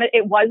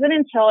 It wasn't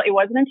until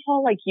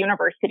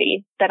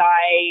university that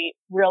I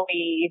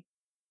realized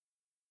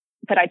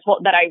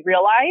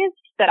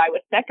that I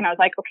was sick, and I was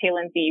like, okay,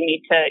 Lindsay, you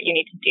need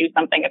to do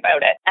something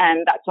about it.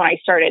 And that's when I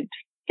started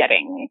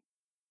getting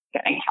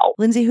help.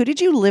 Lindsay, who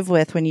did you live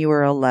with when you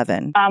were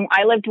 11?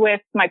 I lived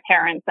with my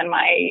parents and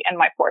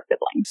my 4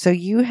 siblings. So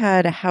you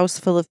had a house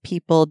full of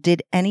people.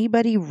 Did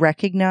anybody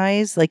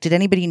recognize, did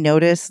anybody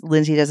notice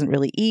Lindsay doesn't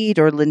really eat,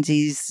 or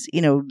Lindsay's,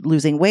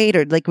 losing weight,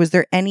 or was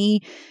there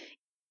any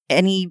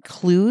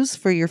clues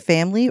for your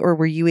family, or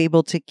were you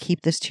able to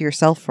keep this to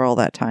yourself for all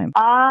that time?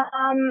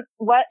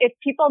 If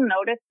people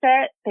noticed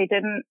it, they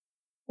didn't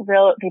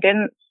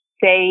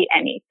say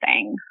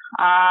anything.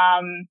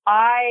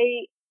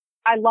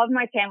 I love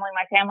my family.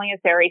 My family is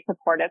very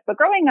supportive. But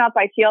growing up,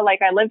 I feel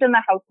like I lived in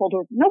the household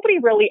where nobody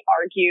really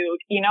argued.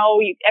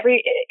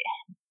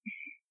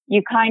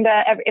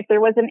 If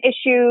there was an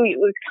issue, it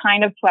was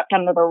kind of swept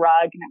under the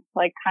rug, and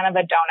it's kind of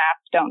a don't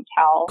ask, don't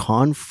tell.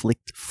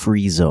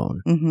 Conflict-free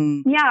zone.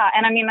 Mm-hmm. Yeah.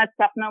 And that's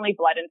definitely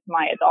bled into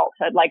my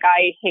adulthood.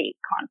 I hate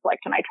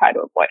conflict, and I try to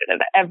avoid it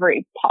at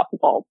every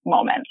possible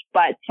moment.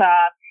 But,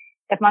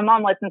 if my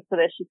mom listens to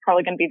this, she's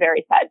probably going to be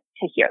very sad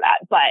to hear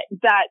that. But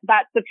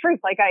that's the truth.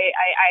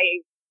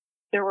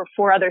 There were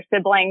 4 other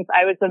siblings.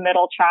 I was the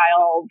middle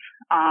child.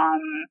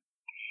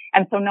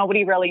 And so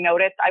nobody really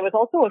noticed. I was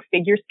also a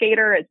figure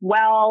skater as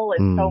well.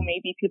 And so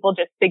maybe people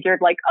just figured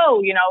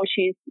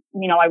she's,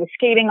 I was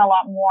skating a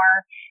lot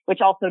more, which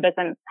also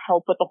doesn't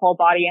help with the whole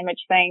body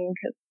image thing.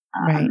 Cause,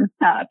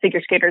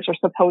 figure skaters are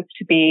supposed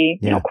to be,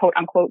 quote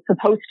unquote,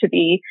 supposed to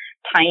be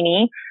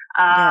tiny.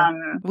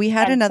 We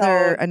had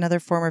another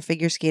former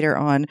figure skater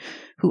on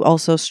who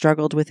also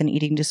struggled with an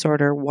eating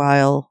disorder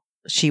while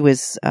she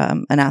was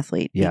an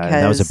athlete. Yeah, because,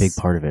 and that was a big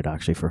part of it,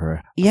 actually, for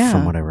her, Yeah.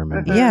 from what I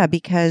remember. Yeah,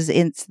 because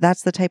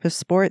that's the type of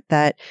sport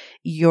that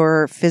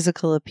your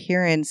physical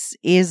appearance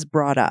is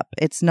brought up.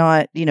 It's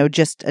not,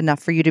 just enough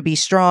for you to be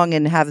strong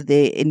and have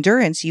the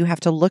endurance. You have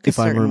to look a If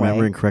I'm certain way.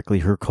 remembering correctly,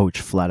 her coach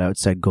flat out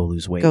said, go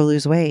lose weight. Go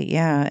lose weight,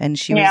 yeah. And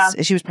she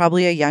was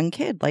probably a young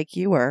kid like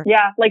you were.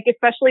 Yeah, like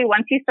especially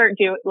once you start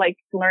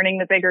learning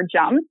the bigger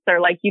jumps, they're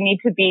like, you need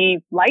to be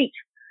light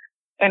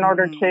in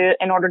order to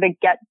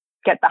get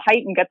the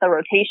height and get the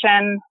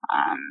rotation.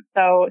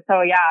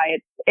 So yeah,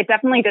 it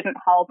definitely didn't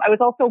help. I was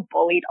also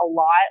bullied a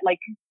lot. Like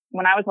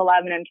when I was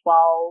 11 and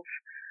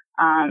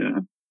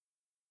 12,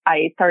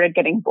 I started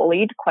getting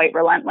bullied quite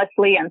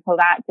relentlessly. And so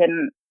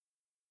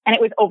and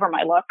it was over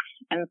my looks.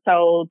 And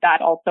so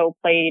that also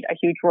played a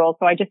huge role.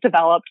 So I just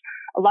developed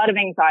a lot of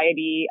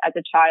anxiety as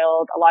a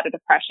child, a lot of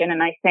depression.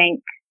 And I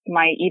think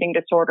my eating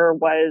disorder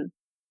was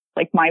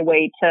like my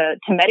way to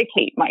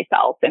medicate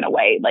myself in a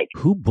way. Like,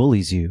 who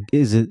bullies you?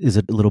 Is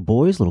it little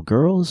boys, little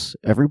girls,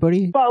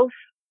 everybody? Both.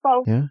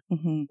 Yeah.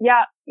 Mm-hmm.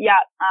 Yeah.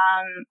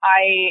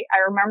 I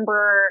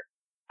remember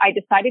I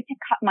decided to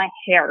cut my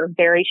hair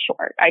very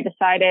short. I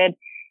decided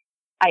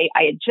I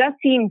had just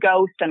seen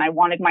Ghost and I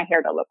wanted my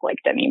hair to look like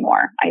Demi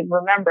Moore. I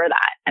remember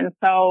that. And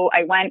so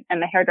I went and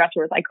the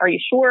hairdresser was like, are you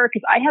sure?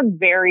 Because I have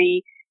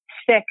very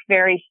thick,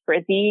 very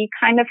frizzy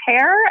kind of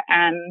hair.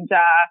 And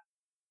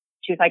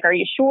she was like, are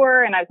you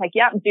sure? And I was like,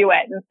 yeah, do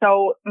it. And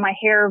so my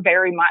hair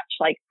very much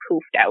like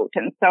poofed out.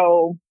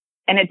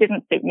 And it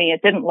didn't suit me.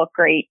 It didn't look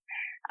great.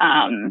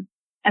 And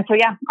so,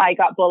 yeah, I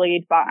got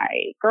bullied by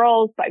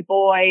girls, by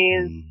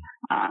boys.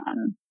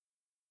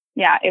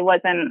 Yeah, it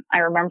wasn't, I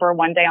remember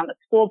one day on the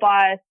school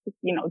bus,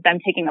 them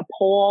taking a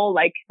poll,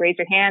 like raise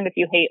your hand if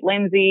you hate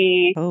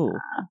Lindsay. Oh.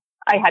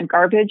 I had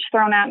garbage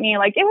thrown at me.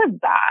 Like, it was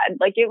bad.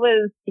 Like, it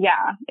was,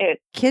 yeah.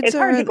 Kids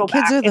are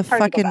the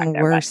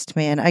fucking worst,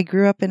 man. I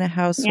grew up in a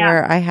house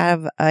where I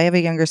have a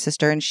younger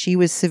sister and she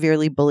was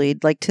severely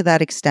bullied, like to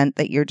that extent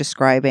that you're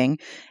describing.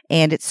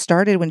 And it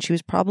started when she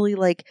was probably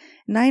like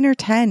 9 or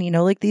 10,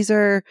 like these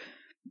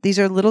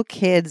are little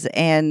kids,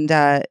 and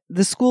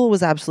the school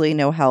was absolutely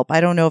no help. I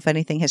don't know if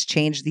anything has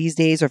changed these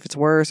days or if it's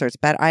worse or it's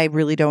better. I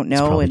really don't know.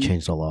 It's probably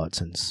changed a lot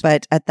since.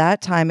 But at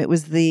that time, it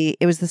was the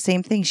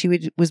same thing.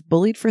 She was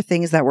bullied for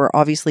things that were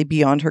obviously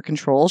beyond her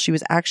control. She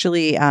was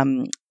actually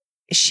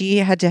she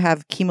had to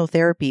have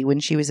chemotherapy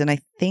when she was in, I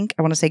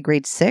want to say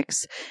grade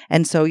 6.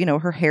 And so,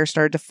 her hair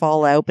started to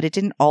fall out, but it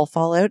didn't all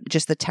fall out.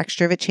 Just the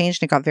texture of it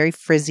changed and it got very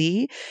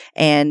frizzy.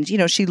 And,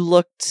 she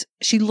looked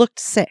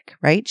sick,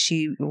 right?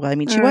 She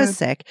was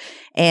sick.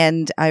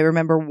 And I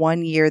remember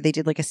one year they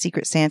did like a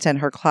Secret Santa in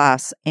her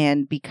class.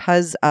 And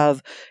because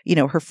of,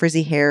 her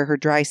frizzy hair, her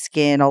dry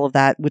skin, all of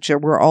that, which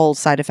were all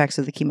side effects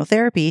of the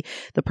chemotherapy,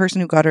 the person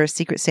who got her a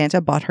Secret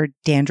Santa bought her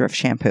dandruff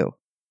shampoo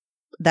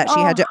that she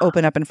had to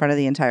open up in front of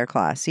the entire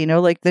class.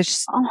 Like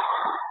this.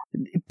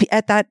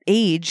 At that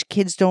age,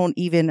 kids don't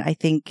even, I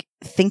think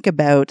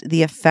about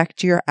the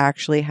effect you're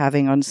actually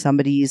having on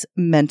somebody's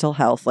mental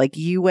health. Like,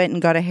 you went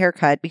and got a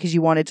haircut because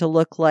you wanted to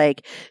look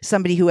like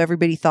somebody who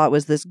everybody thought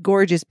was this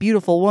gorgeous,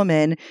 beautiful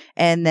woman.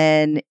 And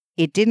then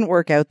it didn't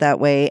work out that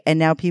way. And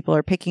now people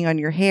are picking on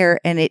your hair,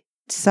 and it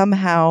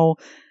somehow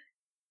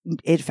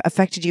it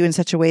affected you in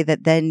such a way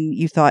that then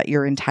you thought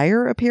your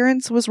entire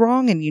appearance was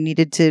wrong and you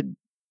needed to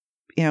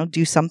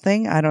do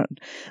something.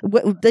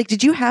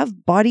 Did you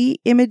have body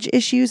image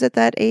issues at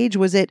that age?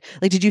 Was it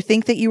like, did you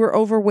think that you were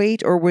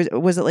overweight, or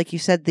was it like you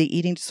said, the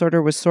eating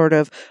disorder was sort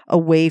of a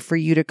way for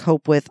you to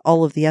cope with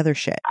all of the other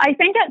shit? I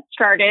think it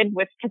started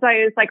with, because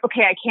I was like,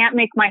 okay, I can't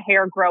make my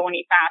hair grow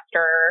any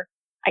faster.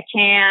 I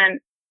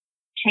can't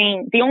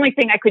change. The only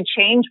thing I could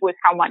change was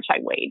how much I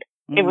weighed.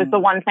 Mm-hmm. It was the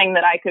one thing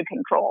that I could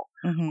control.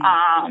 Mm-hmm.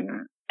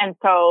 And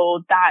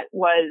so I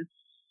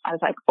was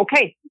like,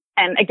 okay.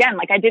 And again,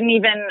 like I didn't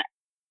even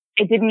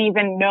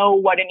know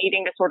what an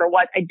eating disorder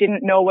was. I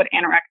didn't know what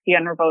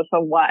anorexia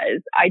nervosa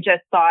was. I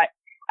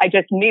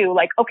just knew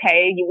like,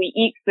 okay, we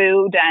eat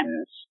food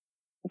and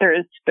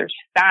there's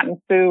fat in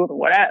food or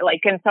whatever.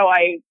 Like, and so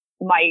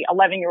my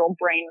 11-year-old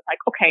brain was like,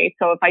 okay,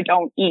 so if I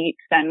don't eat,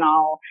 then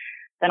I'll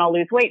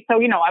lose weight. So,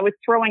 I was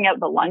throwing out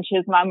the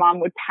lunches my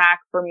mom would pack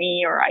for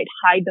me, or I'd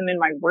hide them in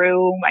my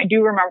room. I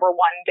do remember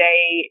one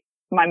day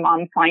my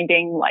mom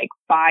finding like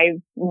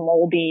 5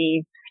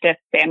 moldy stiff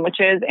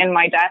sandwiches in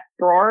my desk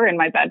drawer in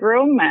my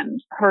bedroom,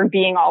 and her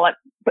being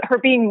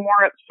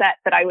more upset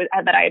that I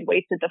had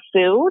wasted the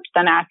food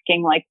than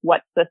asking like,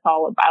 what's this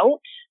all about?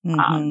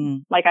 Mm-hmm.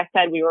 Like I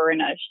said, we were in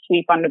a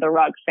sweep under the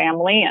rug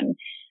family, and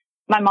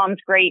my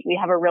mom's great. We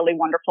have a really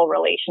wonderful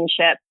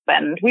relationship,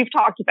 and we've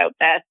talked about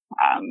this,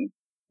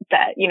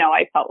 that,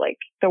 I felt like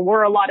there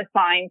were a lot of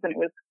signs and it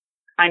was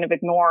kind of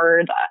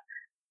ignored.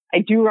 I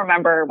do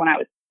remember when I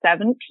was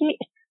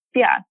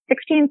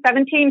 16,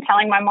 17,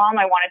 telling my mom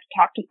I wanted to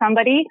talk to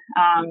somebody,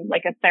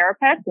 like a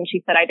therapist, and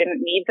she said I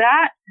didn't need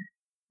that.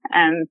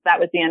 And that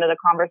was the end of the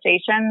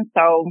conversation.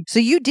 So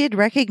you did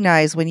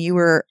recognize when you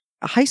were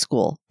high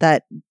school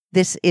that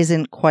this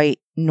isn't quite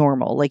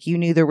normal. Like, you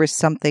knew there was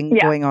something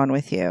going on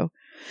with you.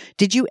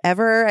 Did you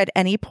ever at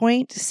any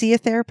point see a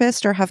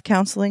therapist or have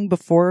counseling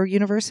before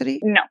university?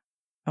 No.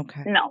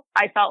 Okay. No.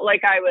 I felt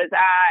like I was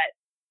at,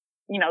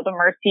 the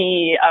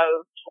mercy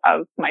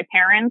of my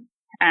parents,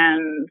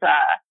 and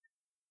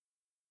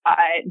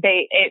I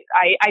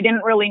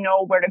didn't really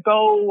know where to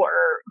go or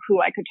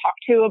who I could talk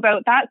to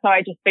about that. So I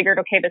just figured,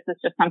 okay, this is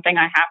just something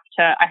I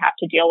have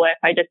to deal with.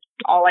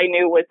 All I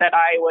knew was that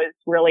I was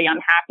really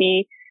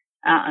unhappy.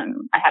 I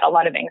had a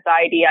lot of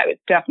anxiety. I was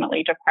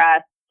definitely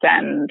depressed,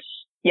 and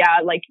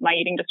like my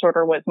eating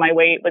disorder was my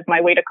way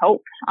to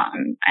cope.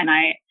 And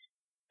I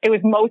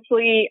was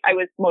mostly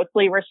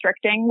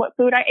restricting what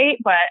food I ate,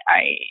 but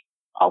I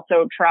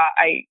also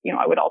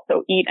I would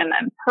also eat and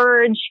then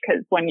purge,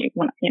 because when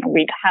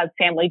we'd have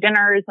family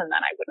dinners, and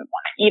then I wouldn't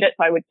want to eat it.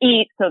 So I would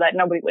eat so that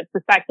nobody would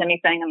suspect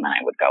anything. And then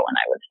I would go and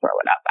I would throw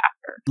it up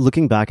after.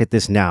 Looking back at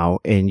this now,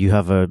 and you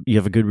have a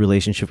good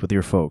relationship with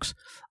your folks,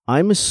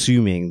 I'm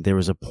assuming there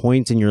was a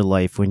point in your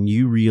life when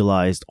you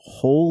realized,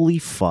 holy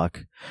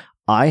fuck,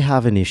 I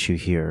have an issue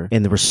here.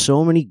 And there were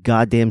so many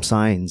goddamn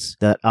signs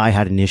that I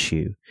had an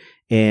issue.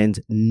 And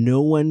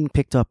no one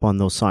picked up on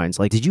those signs.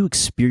 Like, did you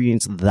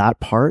experience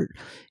that part?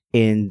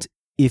 And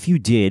if you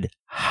did,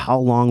 how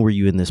long were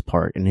you in this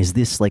part? And is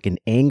this like an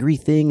angry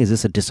thing? Is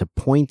this a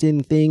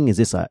disappointing thing? Is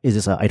this a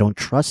I don't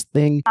trust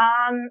thing?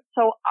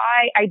 So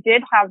I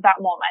did have that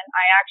moment.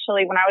 I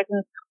actually, when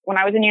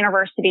I was in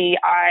university,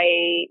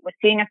 I was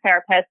seeing a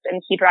therapist,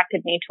 and he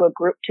directed me to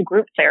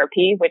group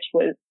therapy, which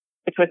was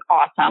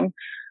awesome.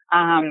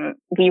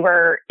 We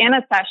were in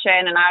a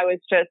session, and I was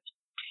just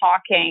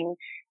talking.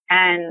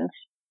 And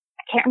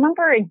I can't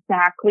remember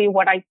exactly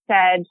what I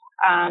said.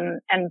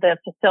 And the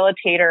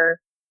facilitator,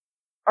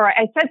 or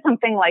I said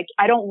something like,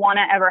 I don't want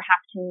to ever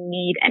have to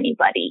need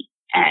anybody.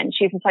 And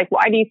she was like,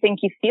 why do you think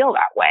you feel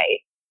that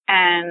way?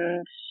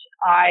 And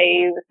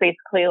I was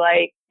basically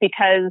like,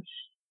 because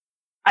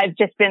I've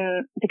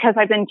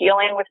been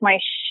dealing with my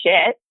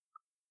shit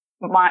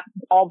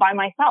all by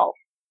myself.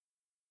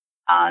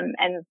 And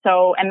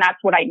that's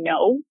what I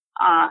know.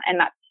 And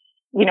that's,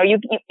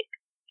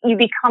 you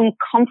become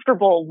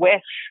comfortable with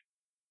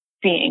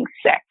being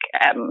sick.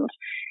 And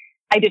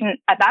I didn't,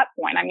 at that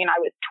point, I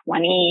was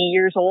 20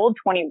 years old,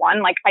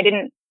 21. Like, I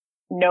didn't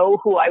know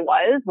who I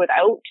was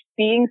without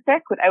being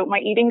sick, without my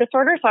eating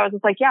disorder. So I was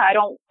just like, I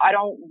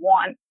don't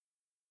want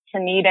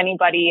to need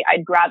anybody.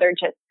 I'd rather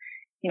just,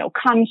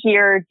 come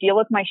here, deal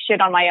with my shit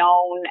on my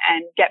own,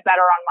 and get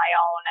better on my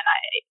own.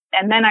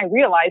 And then I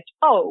realized,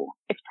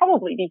 it's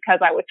probably because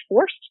I was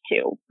forced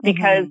to,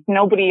 because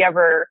nobody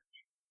ever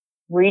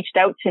reached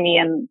out to me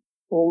and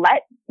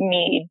let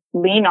me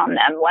lean on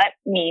them, let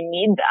me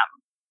need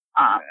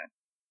them.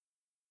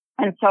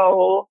 And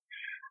so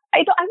I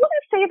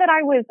wouldn't say that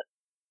I was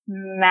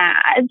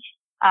mad.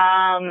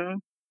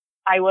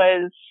 I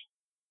was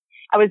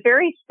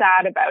very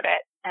sad about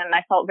it, and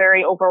I felt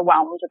very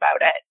overwhelmed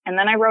about it. And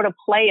then I wrote a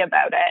play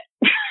about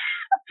it.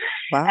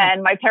 Wow.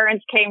 And my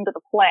parents came to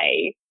the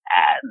play,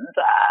 and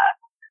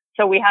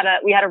so we had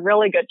a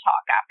really good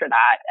talk after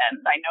that. And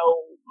I know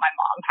my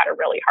mom had a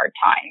really hard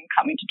time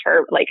coming to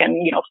terms,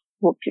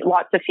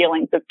 lots of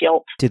feelings of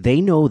guilt. Did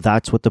they know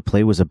that's what the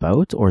play was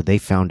about, or they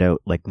found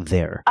out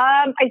there?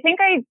 I think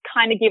I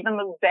kind of gave them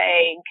a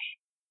vague,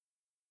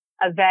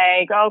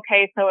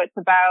 okay, so it's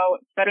about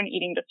an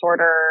eating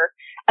disorder.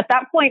 At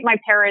that point, my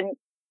parents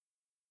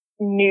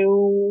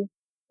knew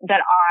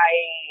that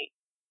I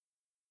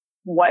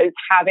was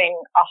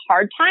having a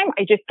hard time.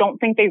 I just don't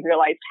think they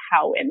realized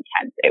how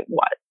intense it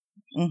was.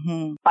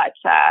 Mm-hmm. But,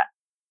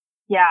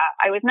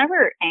 I was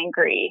never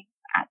angry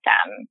at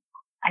them.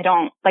 I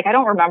don't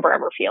remember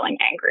ever feeling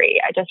angry.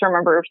 I just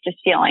remember just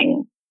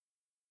feeling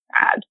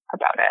sad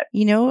about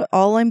it.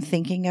 All I'm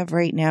thinking of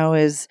right now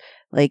is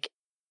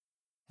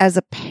as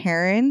a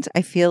parent,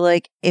 I feel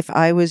like if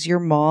I was your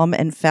mom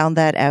and found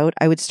that out,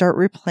 I would start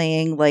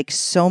replaying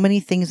so many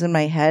things in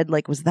my head.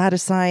 Was that a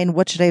sign?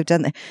 What should I have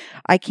done?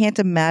 I can't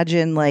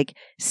imagine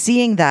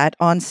seeing that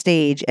on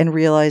stage and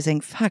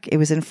realizing, fuck, it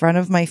was in front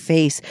of my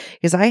face.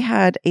 Because I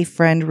had a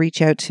friend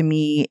reach out to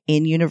me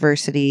in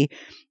university,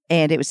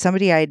 and it was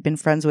somebody I had been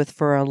friends with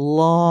for a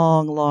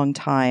long, long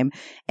time.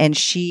 And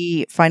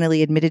she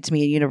finally admitted to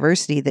me in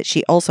university that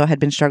she also had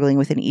been struggling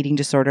with an eating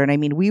disorder.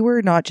 And we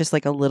were not just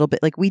a little bit,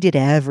 we did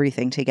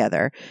everything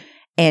together.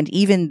 And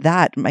even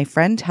that, my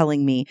friend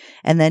telling me,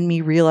 and then me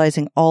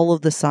realizing all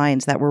of the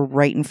signs that were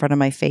right in front of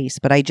my face.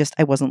 But I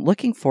wasn't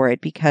looking for it,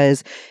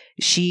 because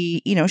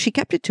she, she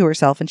kept it to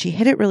herself, and she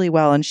hid it really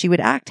well, and she would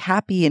act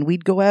happy, and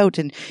we'd go out,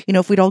 and,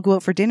 if we'd all go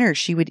out for dinner,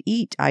 she would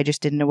eat. I just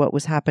didn't know what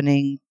was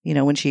happening,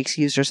 when she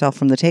excused herself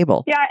from the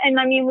table. Yeah. And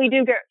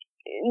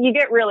you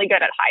get really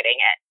good at hiding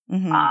it.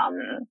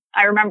 Mm-hmm.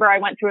 I remember I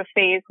went through a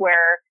phase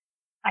where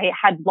I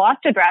had lost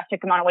a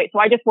drastic amount of weight, so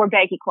I just wore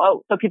baggy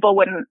clothes so people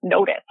wouldn't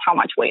notice how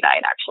much weight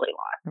I had actually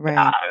lost.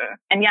 Right.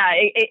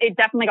 It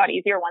definitely got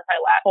easier once I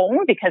left home,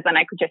 because then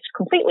I could just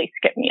completely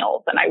skip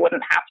meals, and I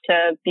wouldn't have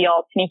to be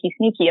all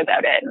sneaky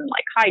about it and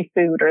hide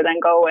food, or then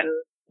go and,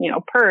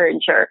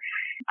 purge. Or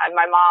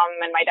My mom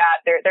and my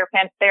dad,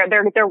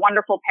 they're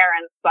wonderful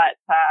parents, but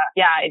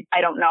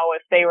I don't know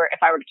if I were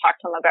to talk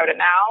to them about it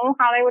now,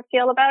 how they would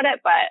feel about it.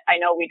 But I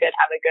know we did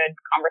have a good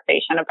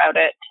conversation about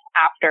it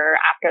after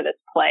this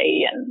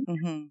play,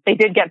 and they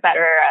did get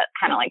better at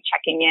kind of like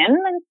checking in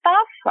and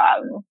stuff.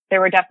 There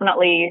were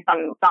definitely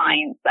some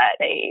signs that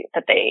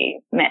they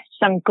missed,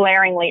 some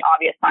glaringly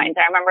obvious signs.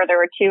 I remember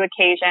there were 2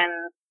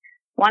 occasions.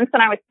 Once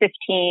when I was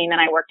 15 and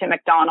I worked at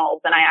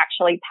McDonald's and I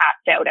actually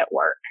passed out at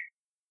work.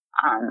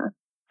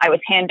 I was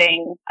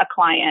handing a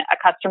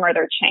customer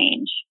their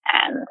change,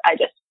 and I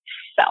just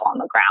fell on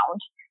the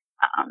ground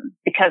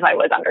because I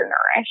was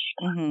undernourished.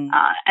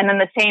 And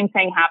then the same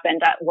thing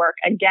happened at work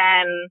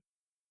again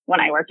when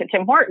I worked at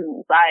Tim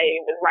Hortons.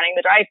 I was running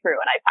the drive-thru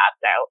and I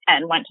passed out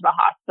and went to the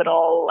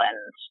hospital. And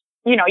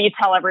you know, you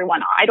tell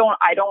everyone, I don't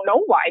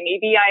know why.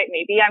 Maybe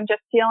I'm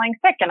just feeling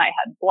sick, and I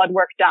had blood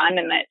work done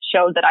and it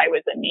showed that I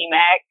was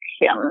anemic.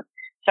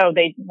 So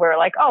they were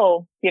like,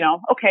 oh, you know,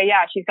 okay,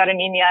 yeah, she's got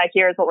anemia.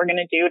 Here's what we're going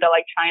to do to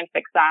like try and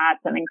fix that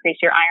and increase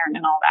your iron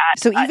and all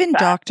that. So even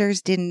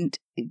doctors didn't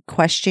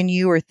question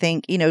you or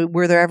think, you know,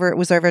 was there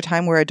ever a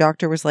time where a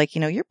doctor was like,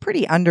 you know, you're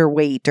pretty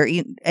underweight,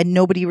 and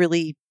nobody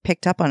really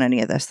picked up on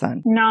any of this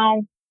then?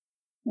 No.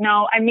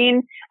 I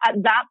mean, at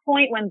that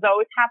point when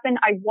those happened,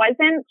 I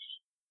wasn't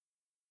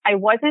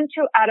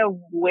at a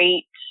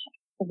weight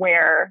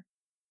where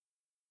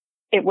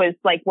it was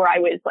like where I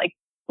was like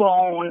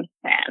bone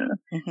thin.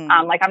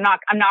 Like I'm not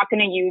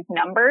going to use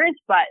numbers,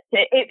 but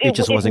it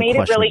just wasn't made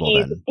it really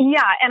easy. Then.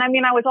 Yeah. And I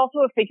mean, I was also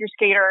a figure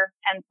skater.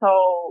 And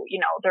so, you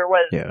know, there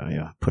was,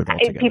 put it all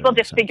together, people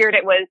just figured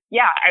it was,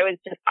 I was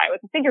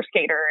a figure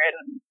skater,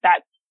 and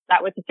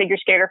that was the figure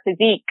skater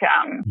physique.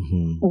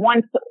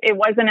 Once it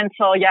wasn't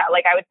until,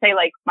 like I would say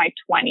like my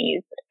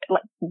 20s,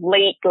 like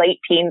late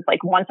teens,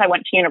 like once I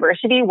went to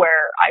university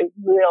where I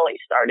really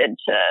started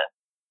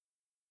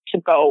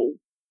to go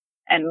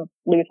and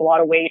lose a lot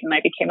of weight, and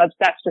I became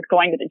obsessed with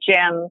going to the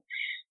gym.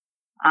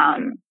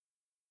 And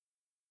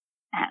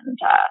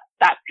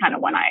that's kind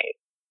of when I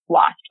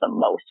lost the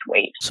most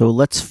weight. So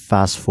let's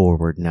fast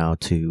forward now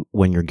to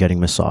when you're getting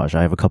massage.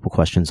 I have a couple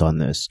questions on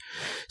this.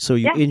 So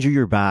you injure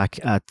your back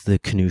at the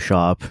canoe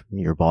shop.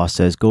 Your boss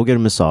says, go get a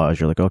massage.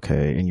 You're like,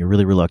 okay. And you're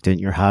really reluctant.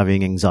 You're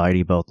having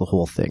anxiety about the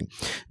whole thing.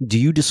 Do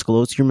you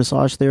disclose to your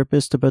massage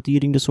therapist about the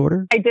eating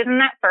disorder? I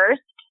didn't at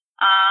first.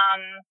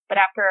 But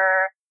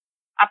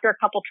after a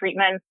couple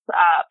treatments,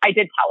 I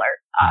did tell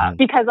her,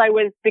 because I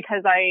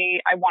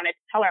wanted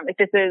to tell her, like,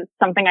 this is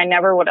something I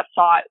never would have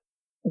thought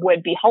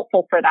would be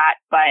helpful for that.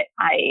 But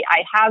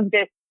I have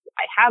this,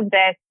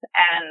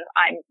 and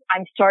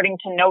I'm starting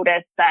to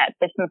notice that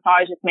this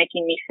massage is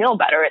making me feel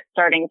better. It's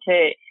starting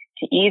to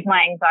ease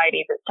my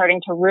anxieties. It's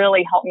starting to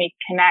really help me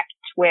connect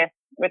with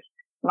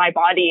my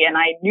body. And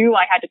I knew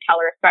I had to tell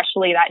her,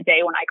 especially that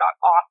day when I got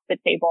off the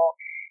table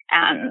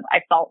and I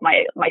felt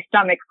my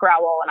stomach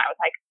growl, and I was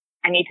like,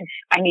 I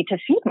need to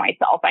feed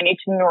myself. I need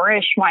to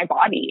nourish my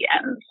body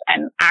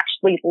and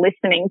actually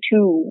listening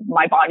to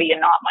my body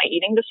and not my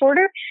eating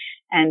disorder.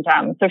 And,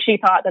 so she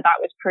thought that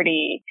was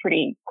pretty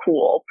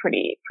cool,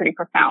 pretty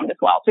profound as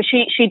well. So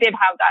she did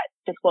have that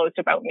disclosed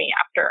about me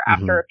after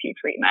a few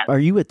treatments. Are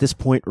you at this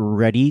point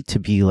ready to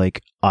be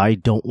like, I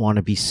don't want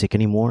to be sick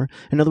anymore?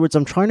 In other words,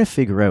 I'm trying to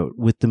figure out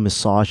with the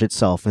massage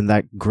itself and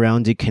that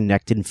grounded,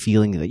 connected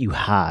feeling that you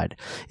had,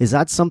 is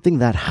that something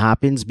that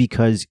happens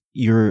because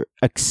you're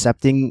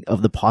accepting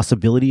of the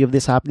possibility of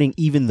this happening,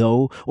 even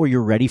though, or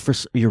you're ready for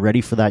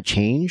that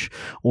change?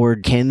 Or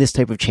can this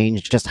type of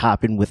change just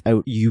happen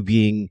without you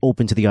being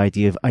open to the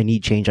idea of, I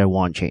need change, I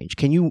want change?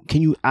 Can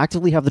you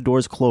actively have the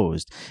doors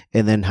closed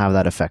and then have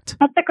that effect?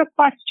 That's a good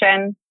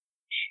question.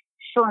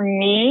 For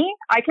me,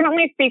 I can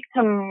only speak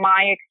to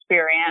my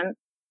experience.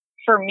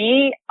 For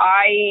me,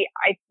 I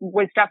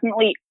was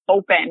definitely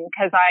open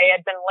because I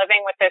had been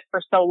living with this for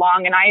so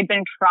long, and I had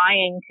been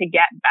trying to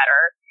get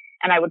better,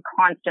 and I would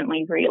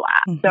constantly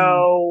relapse.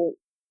 So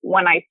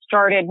when I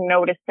started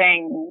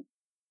noticing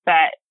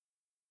that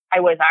I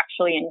was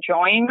actually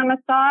enjoying the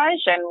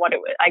massage and what it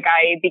was like,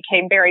 I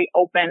became very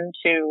open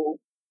to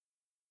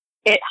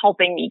it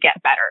helping me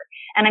get better.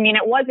 And I mean,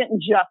 it wasn't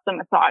just the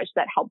massage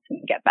that helped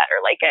me get better.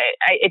 Like,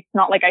 it's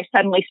not like I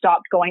suddenly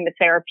stopped going to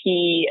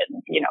therapy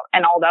and, you know,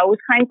 and all those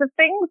kinds of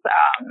things,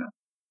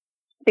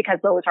 because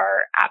those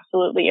are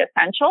absolutely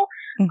essential.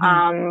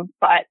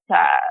 But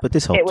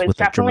this helped. It was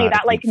definitely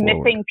that like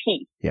missing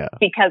piece,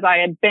 because I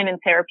had been in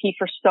therapy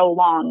for so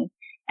long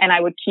and I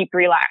would keep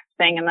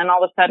relaxing. And then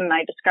all of a sudden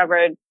I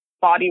discovered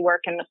body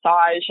work and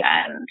massage,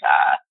 and,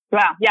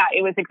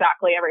 it was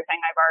exactly everything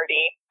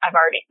I've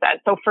already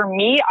said. So for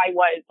me, I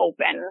was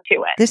open to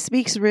it. This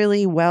speaks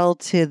really well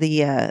to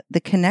the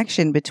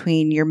connection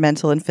between your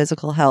mental and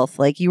physical health.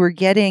 Like you were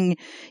getting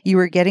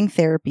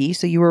therapy,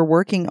 so you were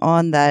working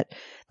on that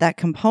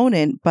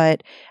component.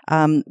 But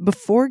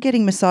before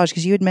getting massage,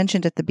 because you had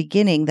mentioned at the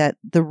beginning that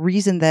the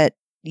reason that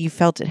you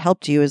felt it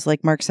helped you is,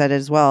 like Mark said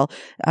as well,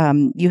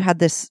 you had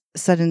this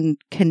sudden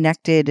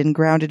connected and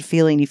grounded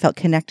feeling. You felt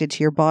connected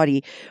to your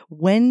body.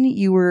 When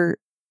you were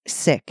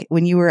sick,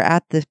 when you were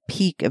at the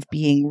peak of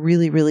being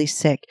really, really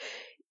sick,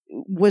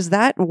 was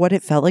that what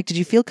it felt like? Did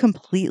you feel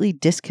completely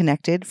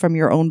disconnected from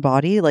your own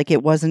body? Like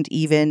it wasn't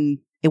even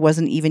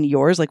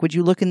yours? Like, would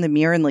you look in the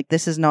mirror and like,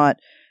 this is not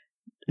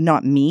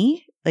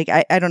me? Like,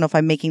 I don't know if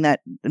I'm making that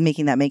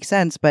make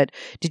sense, but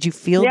did you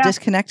feel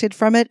disconnected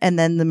from it? And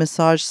then the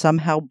massage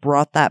somehow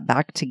brought that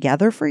back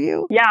together for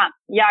you? Yeah.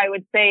 I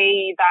would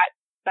say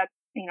that's,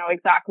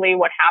 exactly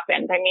what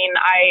happened. I mean,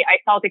 I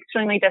felt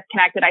extremely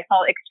disconnected. I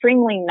felt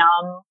extremely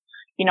numb.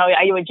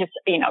 I would just,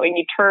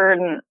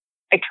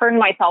 I turned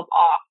myself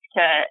off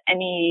to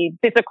any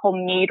physical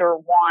need or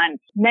want.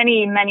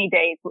 Many, many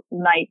days,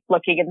 nights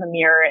looking in the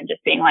mirror and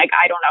just being like,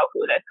 I don't know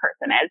who this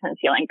person is, and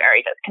feeling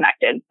very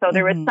disconnected. So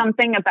there was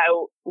something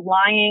about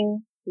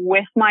lying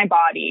with my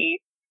body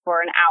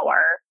for an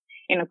hour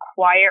in a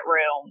quiet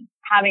room,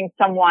 having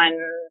someone,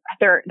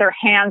 their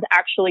hands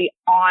actually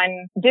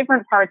on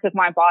different parts of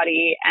my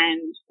body.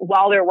 And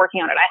while they're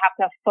working on it, I have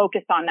to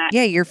focus on that.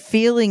 Yeah, you're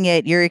feeling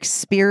it. You're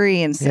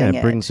experiencing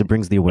it. It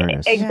brings the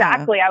awareness.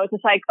 Exactly. Yeah. I was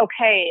just like,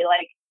 okay,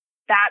 like,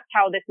 that's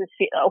how this is.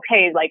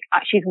 Okay, like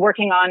she's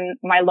working on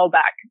my low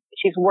back.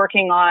 She's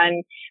working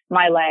on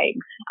my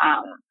legs.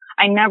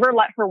 I never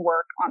let her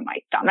work on my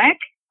stomach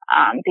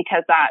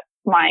because that's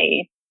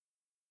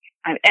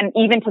and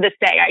even to this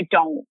day, I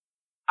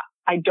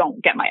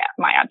don't get my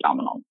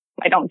abdominal.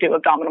 I don't do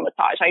abdominal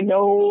massage. I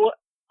know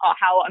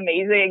how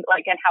amazing,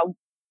 like, and how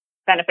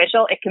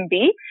beneficial it can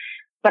be,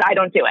 but I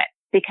don't do it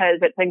because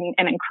it's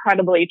an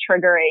incredibly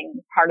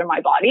triggering part of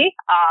my body.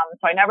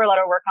 So I never let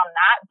her work on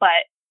that,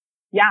 but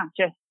yeah,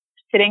 just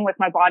sitting with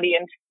my body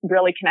and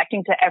really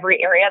connecting to every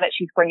area that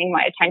she's bringing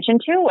my attention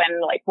to.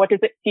 And like, what does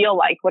it feel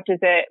like? What does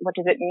it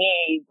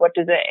need?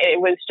 It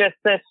was just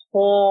this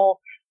whole,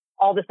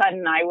 all of a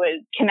sudden I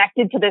was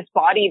connected to this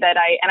body and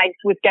I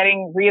was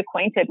getting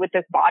reacquainted with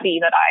this body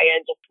that I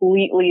had just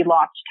completely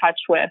lost touch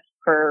with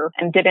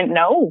and didn't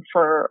know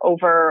for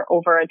over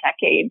a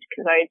decade,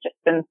 because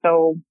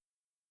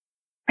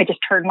I just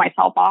turned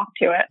myself off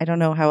to it. I don't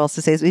know how else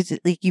to say this.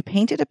 It's like you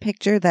painted a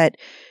picture that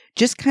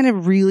just kind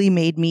of really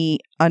made me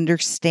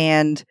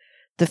understand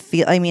the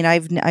feel. I mean,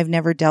 I've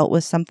never dealt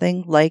with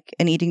something like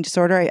an eating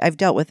disorder. I've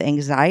dealt with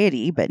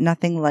anxiety, but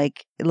nothing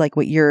like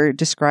what you're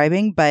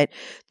describing. But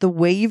the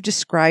way you've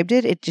described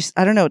it, it just,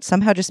 I don't know, it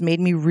somehow just made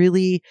me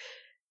really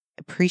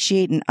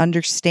appreciate and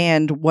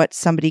understand what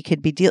somebody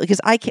could be dealing,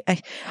 because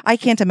I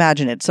can't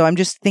imagine it. So I'm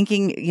just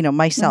thinking,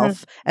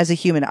 myself as a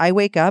human, I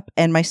wake up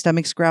and my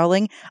stomach's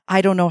growling.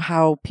 I don't know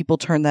how people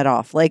turn that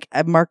off. Like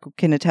Mark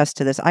can attest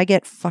to this. I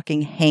get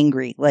fucking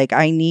hangry. Like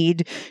I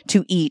need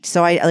to eat.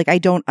 So I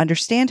don't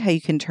understand how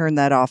you can turn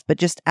that off. But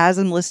just as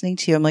I'm listening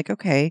to you, I'm like,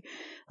 okay,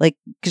 like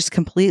just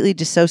completely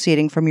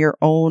dissociating from your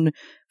own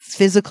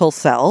physical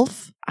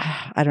self.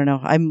 I don't know.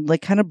 I'm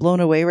like kind of blown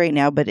away right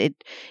now, but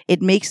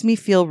it makes me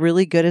feel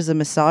really good as a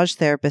massage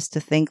therapist to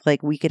think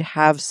like we could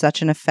have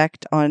such an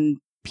effect on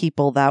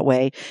people that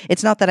way.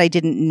 It's not that I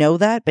didn't know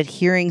that, but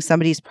hearing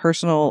somebody's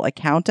personal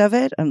account of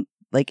it,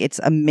 like it's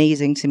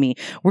amazing to me.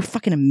 We're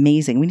fucking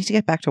amazing. We need to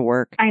get back to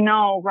work. I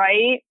know,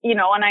 right?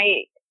 And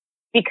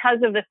because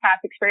of this past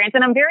experience,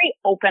 and I'm very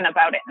open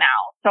about it now.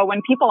 So when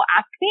people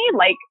ask me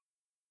like,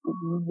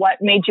 what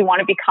made you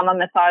want to become a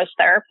massage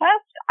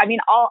therapist? I mean,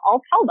 I'll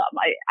tell them.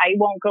 I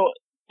won't go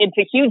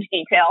into huge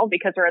detail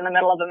because we're in the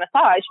middle of a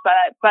massage,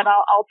 but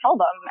I'll tell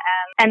them.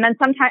 And then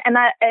sometimes, and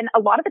a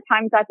lot of the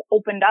times that's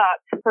opened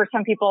up for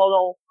some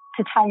people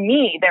to tell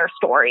me their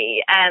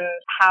story and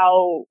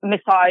how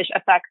massage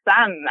affects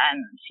them.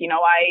 And,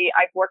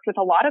 I've worked with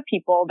a lot of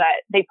people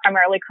that they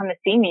primarily come to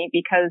see me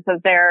because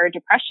of their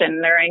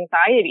depression, their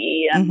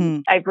anxiety.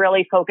 And I've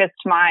really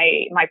focused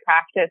my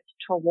practice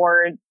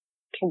towards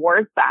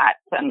that.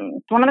 And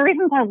it's one of the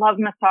reasons I love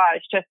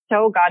massage just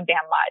so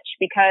goddamn much,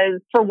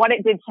 because for what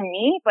it did to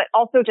me, but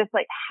also just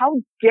like how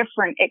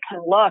different it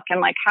can look, and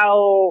like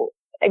how,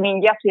 I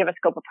mean, yes, we have a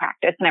scope of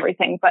practice and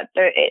everything, but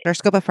our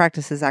scope of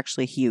practice is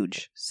actually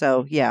huge.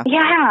 So yeah.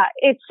 Yeah.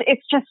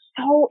 It's just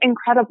so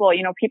incredible.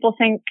 People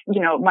think,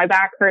 my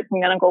back hurts,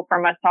 I'm going to go for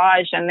a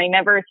massage, and they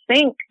never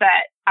think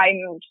that I'm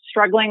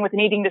struggling with an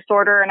eating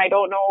disorder and I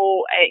don't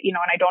know, and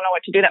I don't know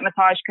what to do. That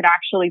massage could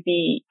actually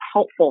be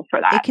helpful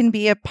for that. It can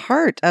be a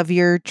part of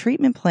your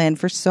treatment plan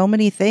for so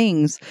many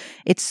things.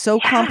 It's so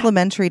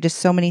complementary to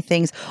so many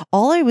things.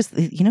 All I was,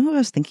 who I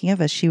was thinking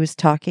of as she was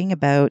talking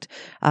about,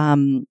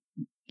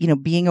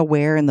 being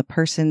aware and the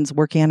person's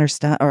working on her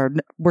or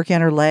working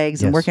on her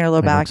legs and working on her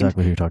low back.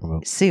 Exactly what you're talking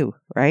about. Sue,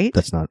 right?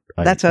 That's not.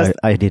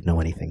 I didn't know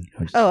anything.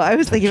 I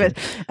was thinking of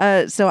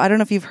it. So I don't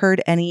know if you've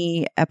heard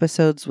any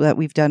episodes that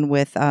we've done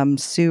with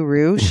Sue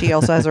Rue. She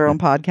also has her own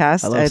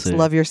podcast. It's Sue.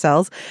 Love Your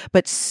Cells.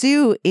 But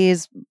Sue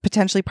is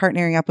potentially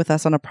partnering up with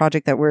us on a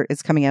project that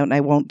is coming out, and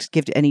I won't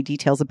give any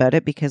details about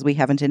it because we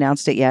haven't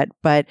announced it yet.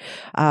 But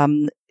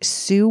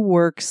Sue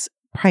works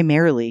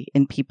primarily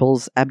in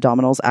people's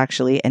abdominals,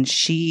 actually. And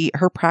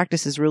her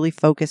practice is really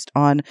focused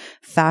on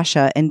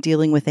fascia and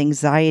dealing with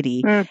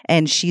anxiety.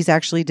 And she's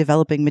actually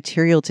developing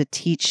material to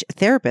teach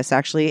therapists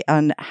actually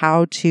on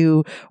how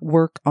to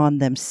work on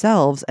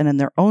themselves and in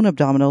their own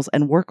abdominals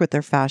and work with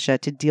their fascia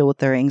to deal with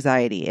their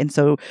anxiety. And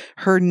so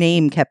her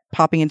name kept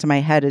popping into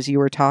my head as you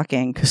were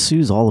talking. Because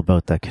Sue's all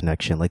about that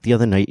connection. Like the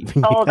other night.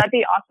 Oh, that'd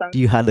be awesome.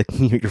 You had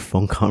your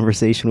phone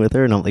conversation with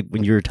her, and I'm like,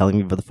 when you were telling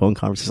me about the phone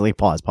conversation, like,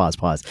 pause.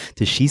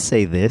 Did she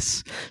say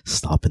this?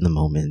 Stop in the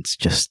moment.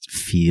 Just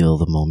feel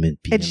the moment.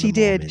 And she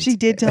did. She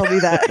did tell me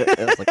that.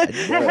 I was like,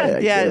 I know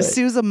it. Yeah,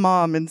 Sue's a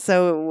mom. And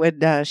so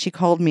when she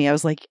called me, I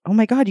was like, oh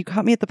my God, you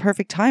caught me at the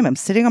perfect time. I'm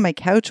sitting on my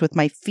couch with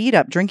my feet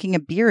up, drinking a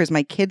beer as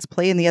my kids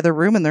play in the other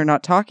room and they're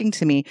not talking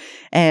to me.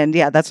 And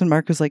yeah, that's when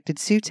Mark was like, did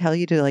Sue tell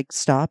you to like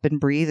stop and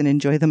breathe and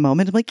enjoy the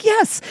moment? I'm like,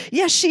 yes,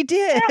 she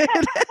did.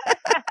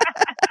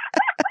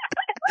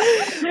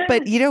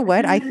 But you know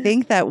what? I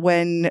think that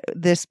when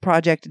this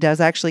project does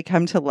actually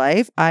come to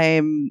life,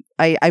 I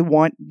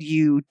want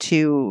you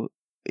to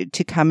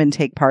come and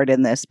take part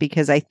in this,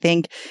 because I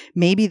think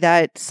maybe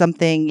that's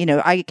something, you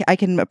know, I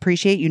can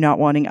appreciate you not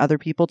wanting other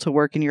people to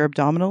work in your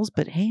abdominals,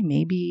 but hey,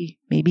 maybe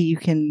you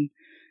can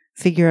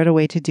figure out a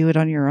way to do it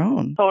on your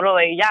own.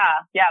 Totally. Yeah.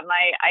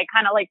 I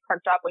kind of like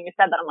perked up when you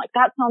said that. I'm like,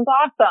 that sounds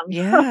awesome.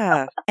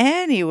 Yeah.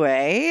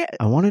 Anyway,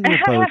 I want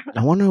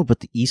to know about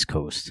the East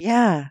Coast.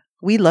 Yeah.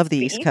 We love the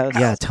East Coast.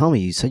 Yeah, tell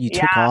me. You said you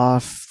took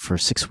off for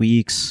 6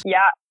 weeks. Yeah.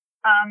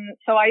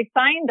 So I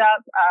signed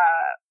up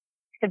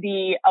to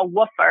be a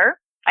woofer.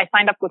 I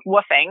signed up with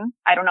WWOOFing.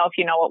 I don't know if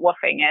you know what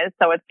WWOOFing is.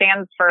 So it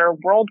stands for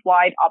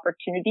Worldwide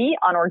Opportunity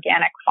on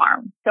Organic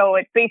Farm. So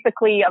it's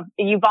basically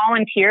you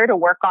volunteer to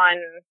work on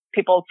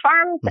people's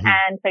farms,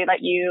 and they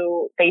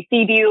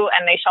feed you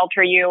and they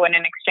shelter you, and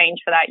in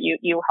exchange for that,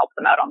 you help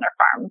them out on their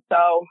farm.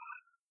 So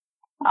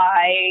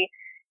I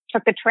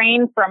took the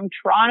train from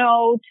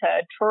Toronto to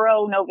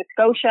Truro, Nova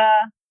Scotia,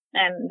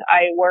 and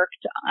I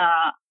worked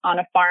on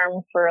a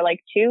farm for like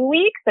 2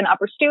 weeks in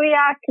Upper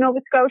Stewiacke, Nova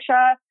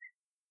Scotia.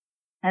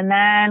 And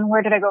then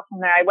where did I go from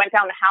there? I went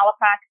down to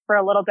Halifax for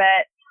a little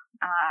bit.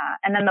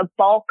 And then the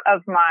bulk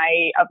of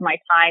my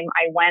time,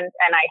 I went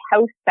and I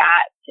house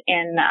sat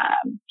in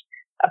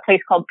a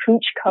place called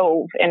Pooch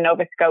Cove in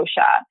Nova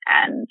Scotia.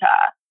 And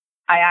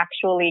I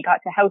actually got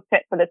to house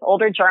sit for this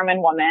older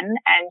German woman,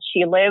 and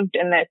she lived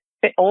in this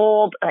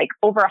old, like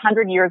over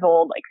 100 years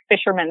old, like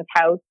fisherman's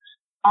house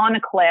on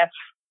a cliff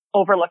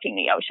overlooking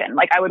the ocean.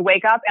 Like I would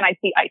wake up and I'd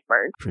see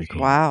icebergs. Pretty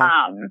cool.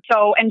 Wow.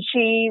 And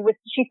she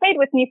stayed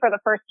with me for the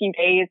first few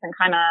days and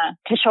kind of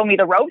to show me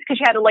the ropes, because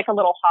she had like a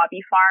little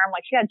hobby farm.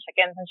 Like she had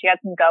chickens and she had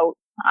some goats,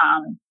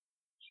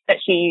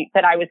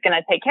 that I was going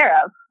to take care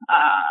of.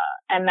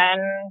 And then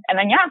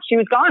she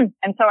was gone.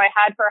 And so I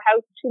had her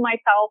house to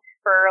myself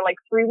for like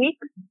 3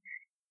 weeks.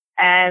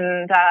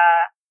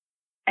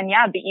 And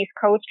yeah, the East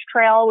Coast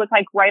Trail was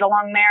like right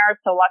along there.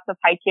 So lots of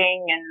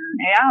hiking, and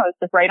yeah, it was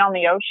just right on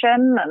the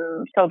ocean.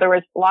 And so there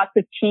was lots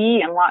of tea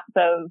and lots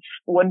of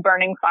wood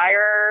burning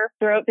fire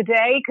throughout the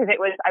day, because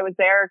I was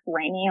there. It's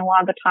rainy a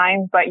lot of the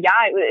time, but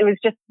yeah, it was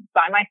just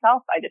by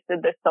myself. I just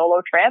did this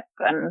solo trip,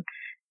 and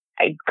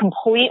I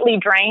completely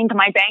drained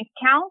my bank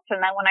account.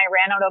 And then when I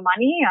ran out of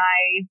money,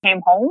 I came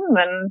home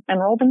and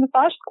enrolled in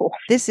massage school.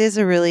 This is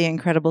a really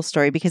incredible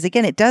story, because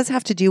again, it does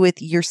have to do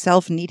with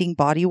yourself needing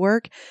body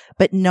work,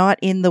 but not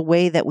in the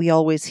way that we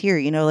always hear,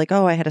 you know, like,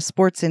 oh, I had a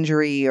sports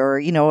injury, or,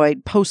 you know, I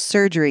post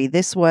surgery.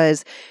 This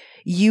was,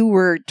 you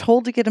were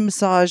told to get a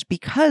massage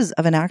because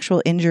of an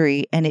actual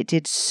injury, and it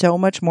did so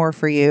much more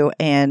for you.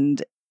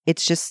 And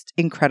it's just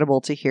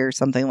incredible to hear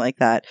something like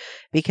that,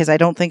 because I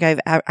don't think I've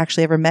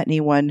actually ever met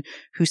anyone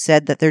who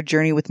said that their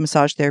journey with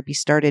massage therapy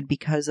started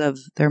because of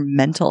their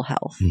mental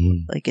health.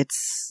 Like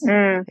it's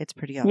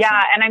pretty awesome.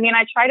 Yeah. And I mean,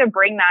 I try to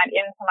bring that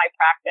into my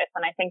practice.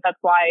 And I think that's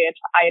why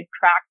I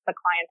attract the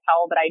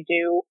clientele that I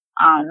do,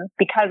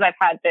 because I've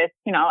had this,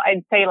 you know,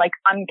 I'd say like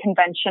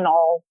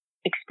unconventional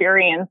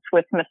experience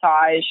with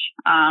massage,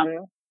 I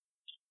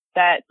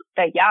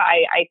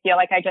feel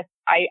like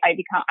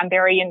I'm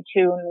very in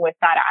tune with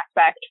that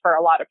aspect for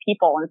a lot of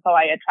people. And so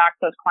I attract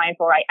those clients,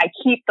 or I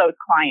keep those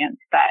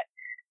clients that,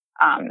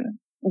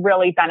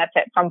 really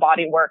benefit from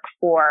body work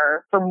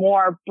for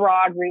more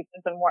broad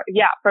reasons and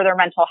for their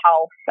mental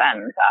health,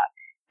 and,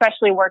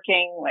 especially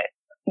working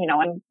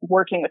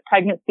with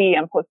pregnancy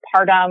and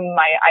postpartum.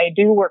 I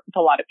do work with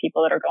a lot of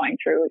people that are going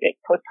through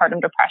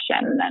postpartum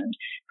depression and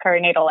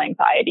perinatal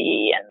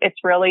anxiety. And it's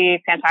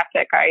really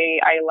fantastic.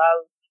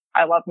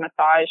 I love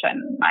massage,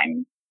 and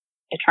I'm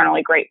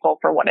eternally grateful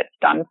for what it's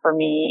done for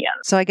me.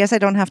 And so I guess I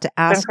don't have to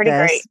ask this.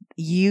 Great.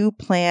 You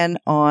plan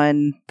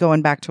on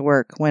going back to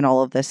work when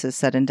all of this is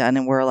said and done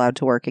and we're allowed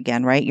to work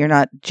again, right? You're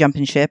not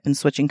jumping ship and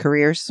switching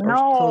careers or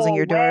closing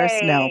your doors?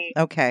 No.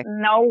 Okay.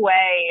 No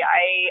way.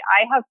 I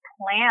I have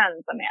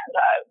plans,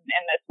 Amanda,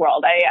 in this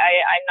world.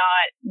 I'm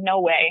not,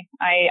 no way.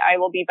 I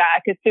will be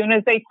back as soon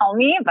as they tell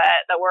me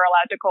that we're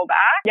allowed to go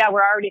back. Yeah,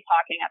 we're already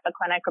talking at the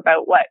clinic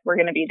about what we're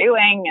going to be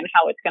doing and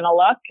how it's going to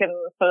look. And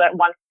so that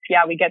once,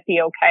 we get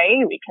the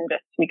okay, we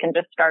can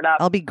just start up.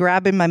 I'll be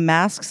grabbing my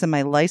masks and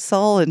my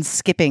Lysol and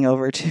skipping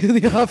over to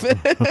the office.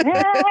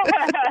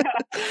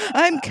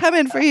 I'm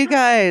coming for you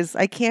guys.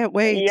 I can't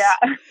wait. Yeah.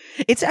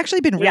 It's actually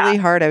been really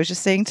hard. I was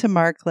just saying to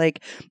Mark,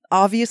 like,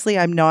 obviously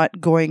I'm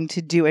not going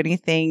to do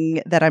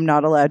anything that I'm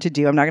not allowed to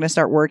do. I'm not going to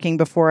start working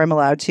before I'm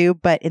allowed to.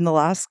 But in the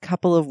last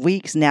couple of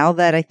weeks, now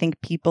that I think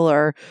people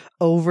are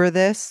over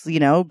this,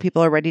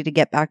 people are ready to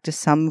get back to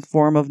some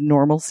form of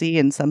normalcy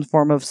and some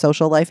form of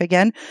social life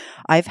again.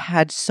 I've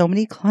had so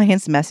many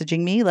clients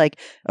messaging me like,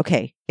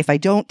 okay, if I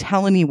don't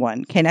tell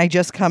anyone, can I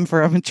just come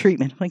for a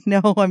treatment? I'm like,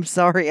 no, I'm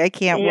sorry. I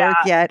can't work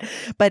yet.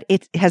 But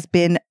it has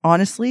been,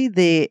 honestly,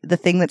 the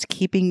thing that's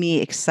keeping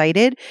me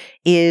excited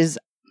is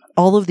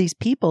all of these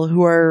people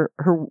who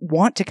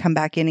want to come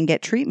back in and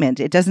get treatment.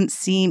 It doesn't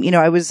seem,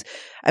 I was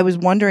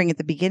wondering at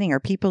the beginning, are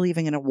people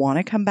even going to want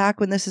to come back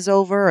when this is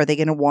over? Are they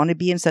going to want to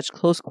be in such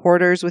close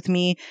quarters with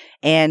me?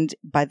 And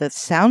by the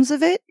sounds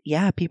of it,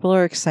 people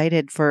are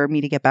excited for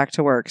me to get back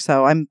to work.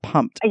 So I'm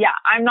pumped. Yeah,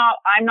 I'm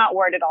not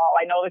worried at all.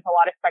 I know there's a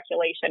lot of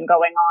speculation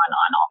going on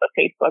all the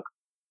Facebook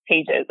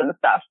pages and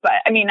stuff, but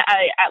I mean,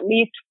 at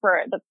least for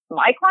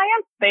my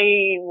clients,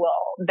 they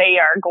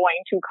are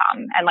going to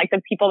come, and like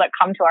the people that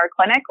come to our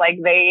clinic, like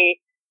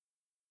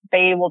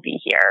they will be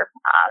here.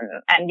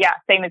 And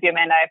same as you,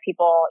 Amanda. I have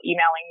people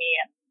emailing me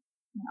and,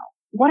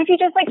 what if you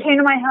just like came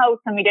to my house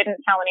and we didn't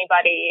tell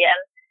anybody?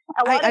 And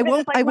I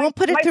won't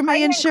put it through my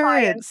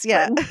insurance.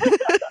 Yeah,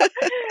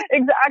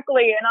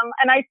 exactly.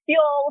 And I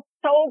feel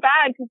so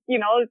bad because,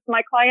 it's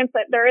my clients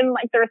that they're in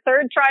like their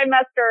third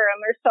trimester and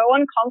they're so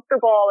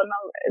uncomfortable.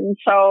 And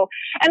so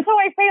I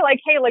say like,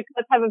 hey, like,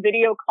 let's have a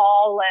video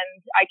call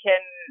and I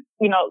can,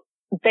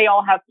 they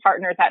all have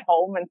partners at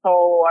home. And so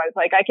I was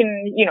like, I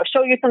can,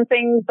 show you some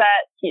things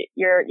that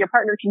your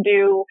partner can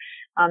do,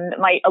 that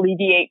might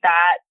alleviate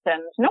that.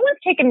 And no one's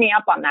taken me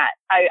up on that.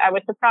 I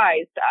was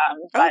surprised.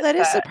 That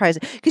is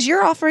surprising because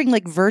you're offering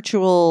like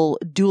virtual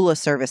doula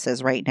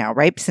services right now,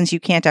 right? Since you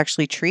can't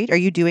actually treat. Are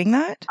you doing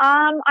that?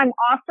 I'm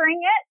offering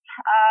it.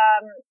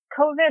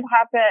 COVID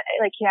happened.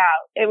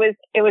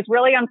 It was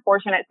really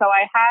unfortunate. So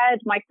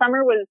my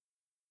summer was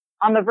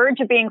on the verge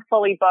of being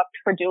fully booked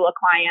for doula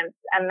clients.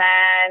 And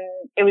then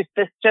it was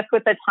just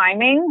with the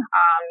timing,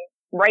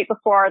 right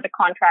before the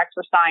contracts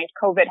were signed,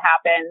 COVID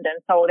happened. And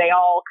so they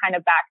all kind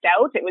of backed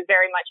out. It was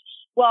very much,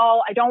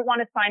 well, I don't want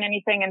to sign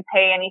anything and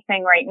pay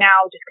anything right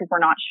now just because we're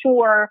not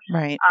sure.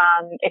 Right.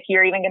 If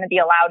you're even going to be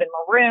allowed in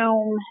the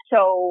room.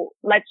 So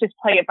let's just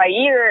play it by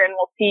ear and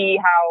we'll see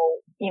how,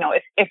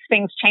 if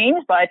things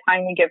change by the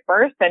time we give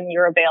birth and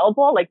you're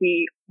available, like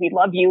we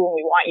love you and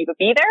we want you to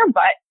be there.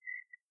 But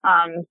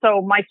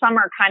so my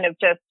summer kind of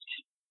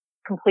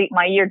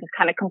my year just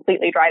kind of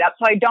completely dried up.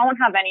 So I don't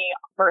have any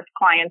birth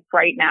clients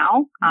right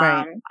now.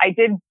 Right.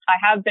 I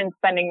have been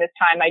spending this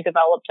time. I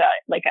developed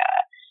a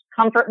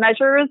comfort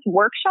measures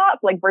workshop,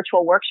 like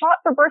virtual workshop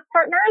for birth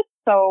partners.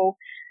 So,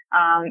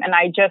 and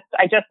I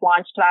just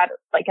launched that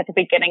like at the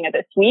beginning of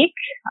this week.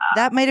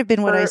 That might have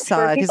been what I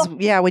saw because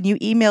when you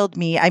emailed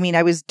me, I mean,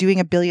 I was doing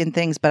a billion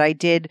things, but I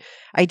did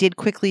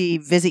quickly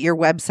visit your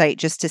website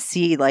just to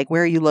see like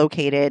where are you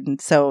located,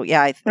 and so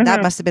that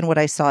must have been what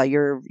I saw,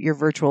 your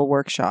virtual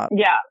workshop.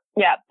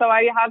 Yeah. So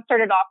I have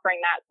started offering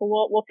that. So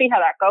we'll see how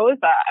that goes.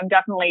 I'm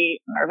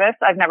definitely nervous.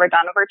 I've never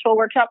done a virtual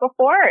workshop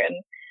before,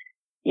 and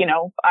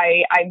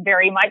I'm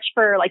very much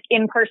for like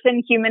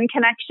in-person human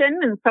connection.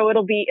 And so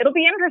it'll be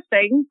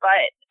interesting, but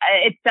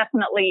it's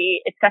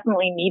definitely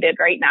needed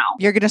right now.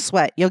 You're going to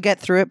sweat. You'll get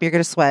through it, but you're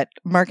going to sweat.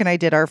 Mark and I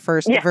did our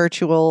first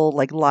virtual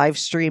like live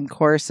stream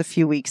course a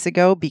few weeks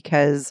ago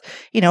because,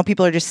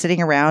 people are just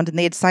sitting around and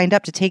they had signed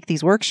up to take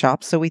these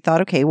workshops. So we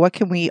thought, okay, what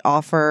can we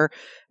offer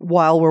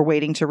while we're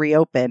waiting to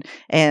reopen?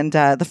 And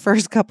the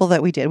first couple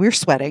that we did, we were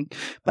sweating,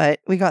 but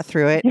we got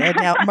through it. And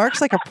now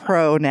Mark's like a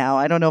pro now.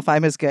 I don't know if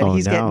I'm as good.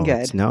 He's getting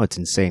good. It's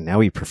insane. Now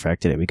we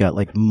perfected it. We got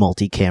like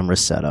multi-camera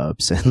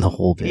setups and the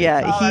whole bit.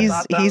 Yeah,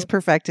 he's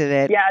perfected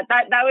it. Yeah,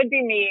 that would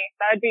be me.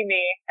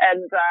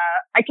 And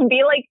I can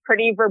be like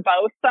pretty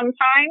verbose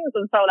sometimes.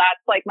 And so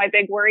that's like my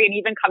big worry. And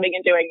even coming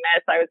and doing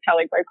this, I was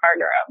telling my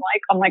partner, I'm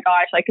like, oh my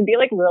gosh, I can be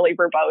like really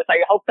verbose.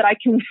 I hope that I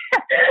can,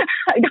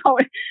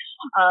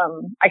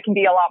 I can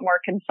be a lot more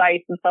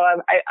concise. And so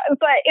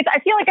I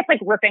feel like it's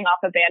like ripping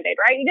off a Band-Aid,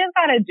 right? You just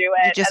got to do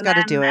it. You just got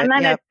to do it. And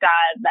then it's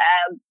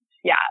done.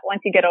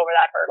 Once you get over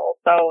that hurdle.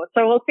 So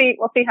we'll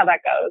see how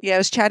that goes. Yeah, I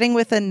was chatting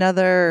with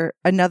another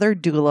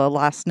doula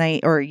last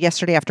night or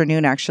yesterday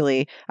afternoon,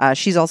 actually.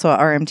 She's also a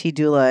RMT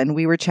doula, and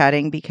we were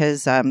chatting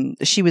because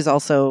she was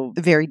also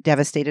very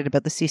devastated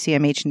about the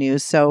CCMH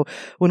news. So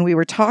when we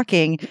were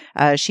talking,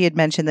 she had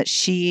mentioned that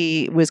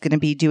she was going to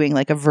be doing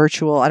like a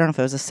virtual, I don't know if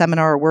it was a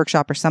seminar or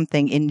workshop or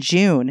something in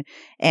June.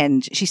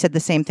 And she said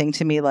the same thing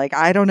to me, like,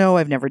 I don't know,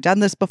 I've never done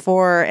this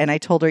before. And I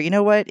told her, you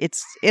know what,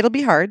 it'll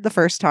be hard the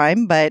first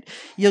time, but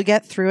you'll get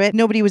get through it.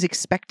 Nobody was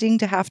expecting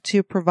to have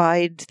to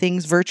provide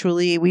things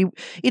virtually. We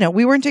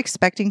weren't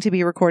expecting to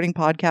be recording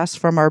podcasts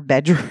from our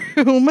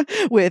bedroom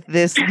with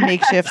this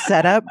makeshift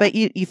setup, but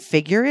you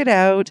figure it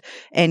out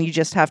and you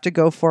just have to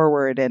go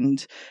forward.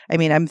 And I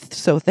mean, I'm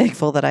so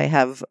thankful that I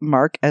have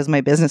Mark as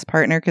my business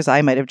partner, because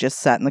I might have just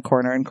sat in the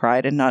corner and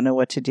cried and not know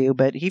what to do,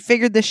 but he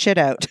figured this shit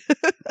out.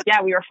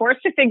 Yeah, we were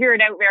forced to figure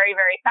it out very,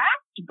 very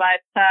fast,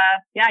 but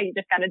yeah, you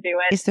just got to do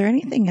it. Is there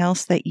anything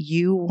else that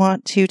you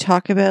want to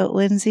talk about,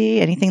 Lindsay?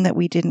 Anything that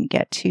we didn't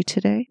get to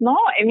today? No,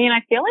 I mean,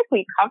 I feel like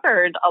we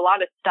covered a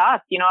lot of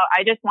stuff.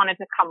 I just wanted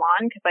to come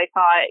on because I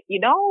thought,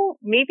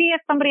 maybe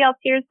if somebody else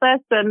hears this,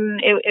 then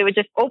it would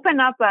just open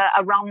up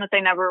a realm that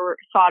they never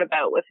thought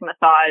about with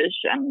massage.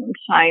 And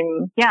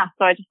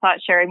so I just thought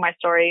sharing my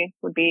story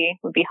would be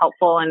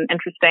helpful and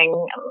interesting.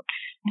 And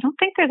I don't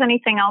think there's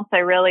anything else I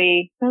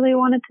really, really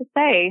wanted to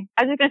say.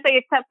 I was just going to say,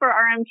 except for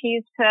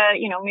RMTs to,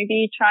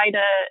 maybe try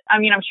to,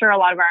 I'm sure a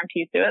lot of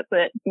RMTs do it,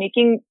 but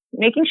making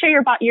sure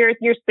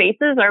your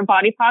spaces are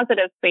body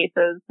positive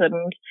spaces.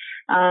 And,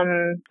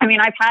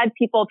 I've had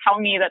people tell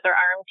me that their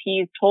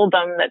RMTs told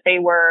them that they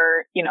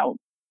were,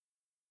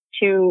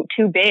 too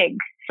big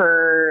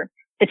for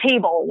the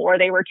table, or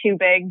they were too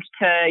big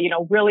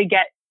to, really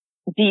get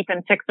deep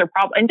and fix their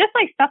problem, and just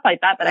like stuff like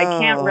that I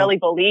can't really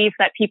believe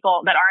that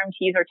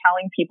RMTs are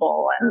telling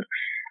people. And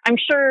I'm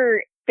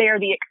sure they're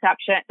the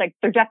exception. Like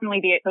those RMTs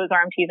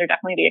are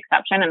definitely the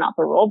exception and not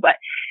the rule. But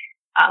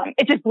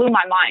it just blew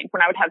my mind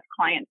when I would have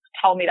clients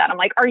tell me that. I'm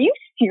like, are you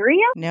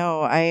serious?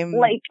 No,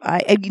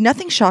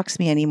 nothing shocks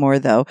me anymore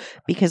though,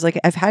 because like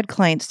I've had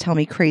clients tell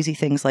me crazy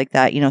things like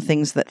that,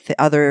 things that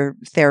other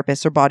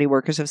therapists or body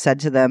workers have said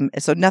to them.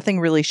 So nothing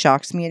really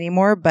shocks me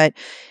anymore. But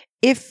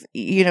if,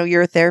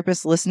 you're a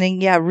therapist listening,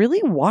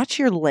 really watch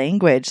your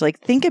language. Like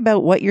think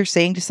about what you're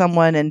saying to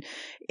someone. And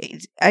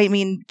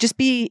just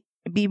be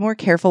more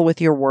careful with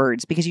your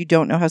words, because you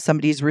don't know how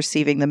somebody's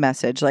receiving the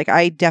message. Like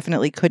I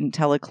definitely couldn't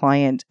tell a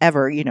client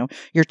ever,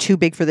 you're too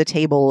big for the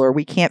table, or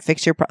we can't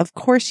fix your Of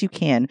course you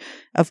can.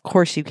 Of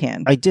course you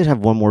can. I did have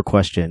one more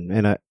question,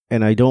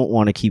 and I don't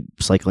want to keep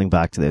cycling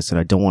back to this, and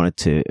I don't want it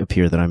to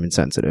appear that I'm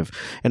insensitive.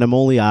 And I'm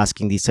only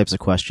asking these types of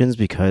questions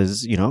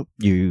because,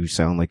 you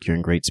sound like you're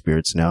in great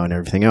spirits now and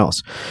everything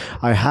else.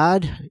 I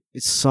had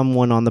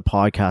someone on the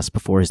podcast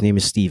before. His name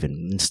is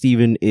Steven. And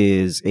Steven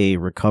is a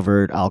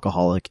recovered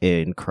alcoholic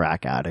and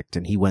crack addict,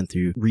 and he went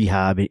through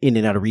rehab, in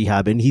and out of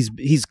rehab, and he's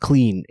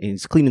clean.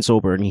 He's clean and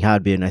sober, and he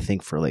had been, I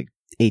think, for like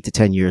 8 to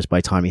 10 years by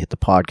the time he hit the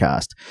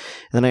podcast.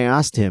 And then I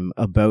asked him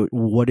about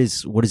what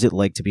is it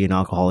like to be an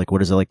alcoholic?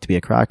 What is it like to be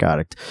a crack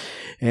addict?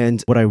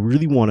 And what I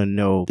really want to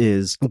know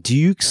is, do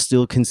you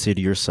still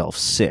consider yourself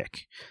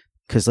sick?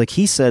 Because like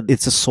he said,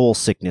 it's a soul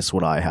sickness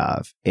what I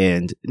have.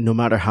 And no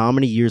matter how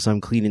many years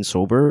I'm clean and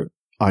sober,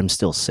 I'm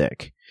still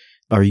sick.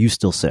 Are you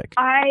still sick?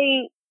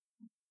 I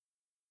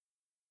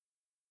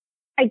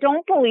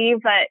don't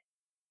believe that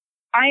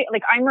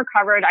I'm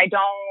recovered. I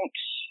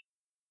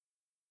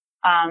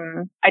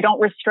don't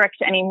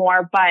restrict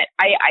anymore, but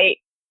I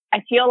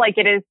feel like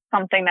it is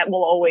something that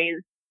will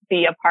always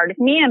be a part of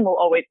me and will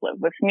always live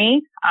with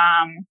me.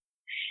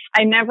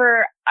 I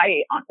never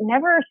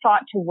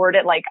thought to word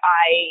it like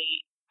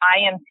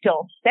I am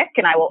still sick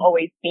and I will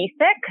always be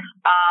sick.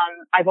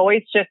 I've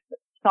always just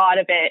thought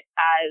of it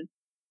as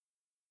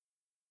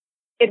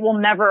it will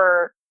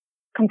never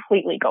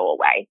completely go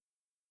away.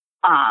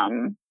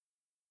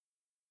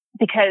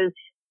 Because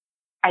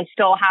I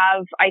still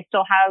have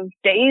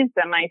days,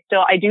 and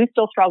I do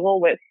still struggle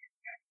with,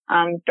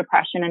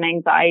 depression and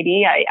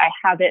anxiety. I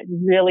have it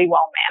really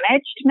well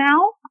managed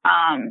now.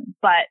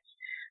 But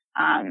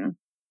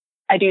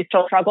I do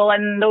still struggle,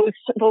 and those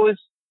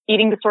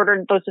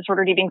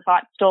disordered eating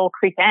thoughts still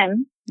creep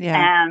in.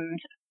 Yeah. And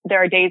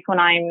there are days when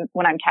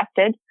I'm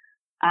tested.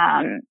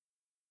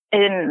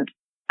 And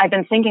I've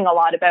been thinking a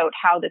lot about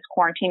how this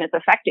quarantine is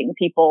affecting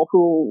people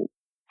who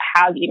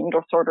have eating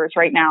disorders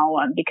right now,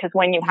 because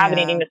when you have an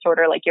eating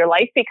disorder, like your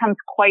life becomes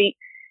quite,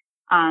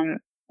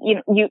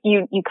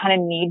 you kind of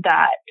need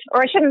that,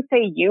 or I shouldn't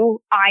say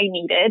I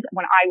needed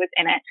when I was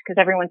in it,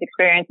 because everyone's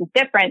experience is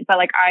different, but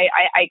like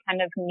I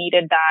kind of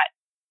needed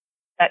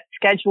that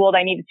scheduled.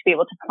 I needed to be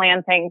able to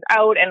plan things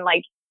out, and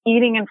like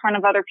eating in front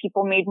of other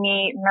people made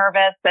me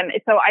nervous. And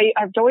so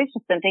I've always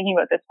just been thinking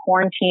about this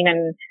quarantine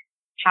and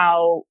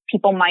how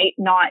people might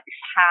not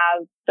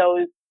have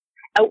those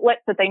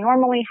outlets that they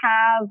normally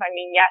have. I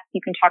mean, yes,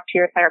 you can talk to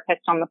your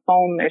therapist on the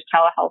phone. There's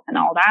telehealth and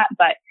all that,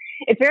 but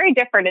it's very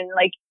different. And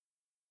like,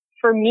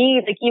 for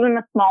me, like even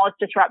the smallest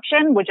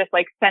disruption would just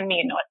like send me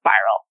into a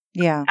spiral.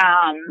 Yeah.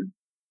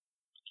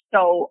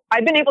 So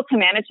I've been able to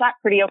manage that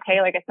pretty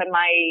okay. Like I said,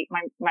 my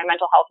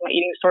mental health, my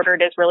eating disorder,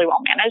 it is really well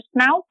managed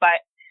now,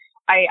 but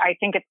I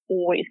think it's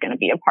always going to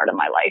be a part of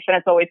my life, and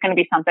it's always going to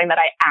be something that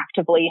I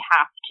actively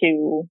have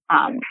to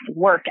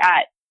work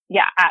at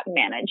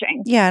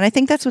managing. Yeah, and I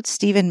think that's what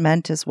Steven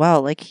meant as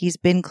well. Like he's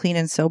been clean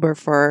and sober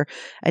for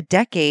a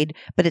decade,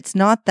 but it's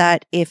not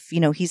that if,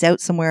 he's out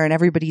somewhere and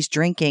everybody's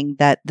drinking,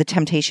 that the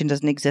temptation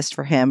doesn't exist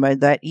for him, or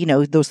that,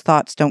 those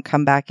thoughts don't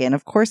come back in.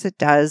 Of course it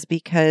does,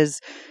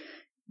 because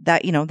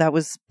that, that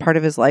was part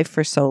of his life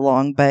for so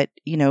long, but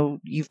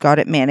you've got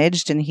it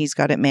managed and he's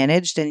got it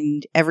managed.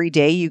 And every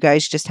day you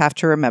guys just have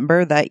to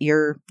remember that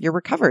you're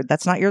recovered.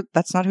 That's not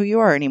who you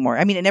are anymore.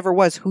 I mean, it never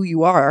was who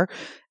you are.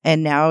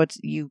 And now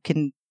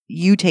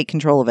you take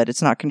control of it.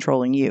 It's not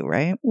controlling you,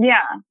 right?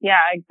 Yeah,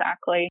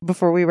 exactly.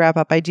 Before we wrap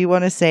up, I do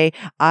want to say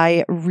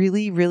I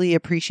really, really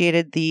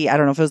appreciated I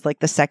don't know if it was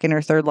like the second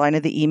or third line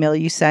of the email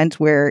you sent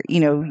where,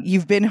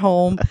 you've been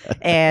home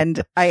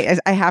and I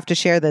have to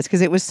share this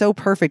because it was so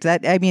perfect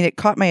that, it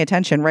caught my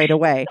attention right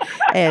away.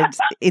 And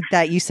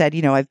that you said,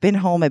 I've been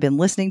home. I've been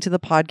listening to the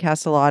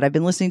podcast a lot. I've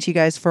been listening to you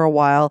guys for a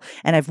while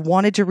and I've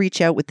wanted to reach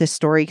out with this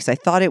story because I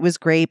thought it was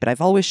great, but I've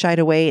always shied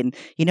away. And,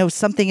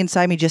 something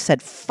inside me just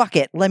said, fuck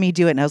it, let me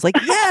do it. And I was like,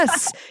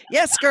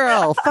 yes,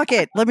 girl, fuck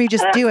it, let me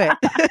just do it.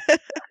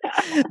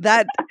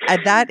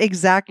 That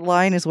exact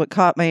line is what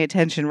caught my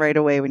attention right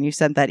away when you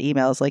sent that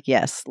email. I was like,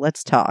 yes,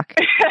 let's talk.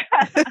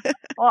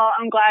 Well,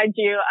 I'm glad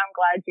you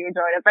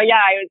enjoyed it. But yeah,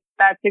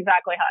 that's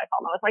exactly how I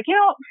felt. I was like,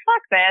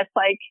 fuck this,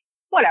 like,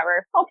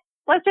 whatever.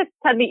 Let's just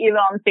send the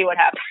email and see what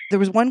happens. There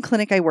was one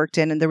clinic I worked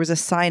in and there was a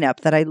sign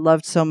up that I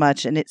loved so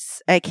much. And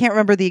I can't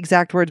remember the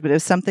exact words, but it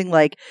was something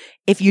like,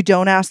 if you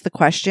don't ask the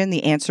question,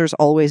 the answer is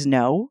always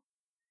no.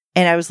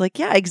 And I was like,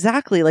 yeah,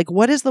 exactly. Like,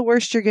 what is the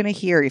worst you're going to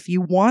hear? If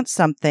you want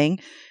something,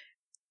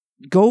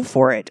 go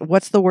for it.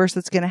 What's the worst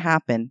that's going to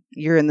happen?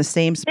 You're in the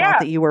same spot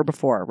that you were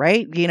before,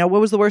 right? What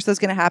was the worst that's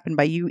going to happen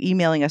by you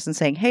emailing us and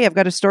saying, hey, I've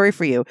got a story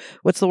for you.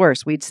 What's the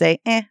worst? We'd say,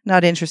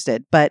 not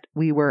interested. But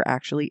we were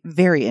actually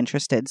very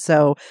interested.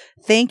 So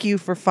thank you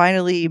for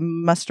finally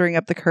mustering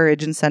up the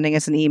courage and sending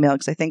us an email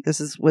because I think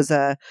this was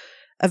a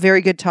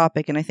very good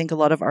topic, and I think a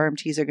lot of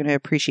RMTs are going to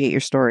appreciate your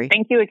story.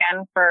 Thank you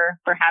again for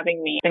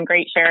having me. It's been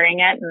great sharing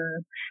it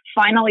and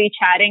finally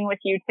chatting with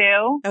you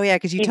too. Oh yeah,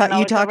 because you talk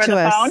to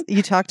us. Phone.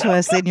 You talk to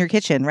us in your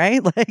kitchen,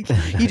 right? Like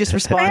you just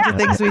respond to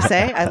things we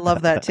say. I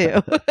love that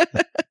too.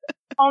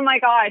 Oh my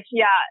gosh,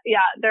 yeah.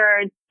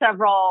 There are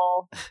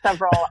several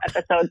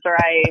episodes where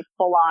I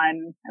full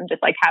on am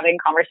just like having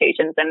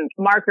conversations, and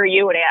Mark or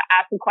you would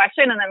ask a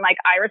question, and then like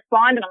I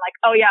respond, and I'm like,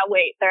 oh yeah,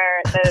 wait,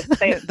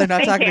 they're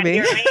not talking to me.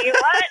 Hear me.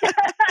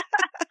 What?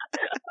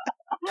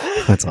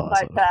 That's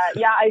awesome. But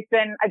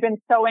I've been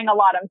sewing a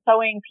lot. I'm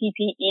sewing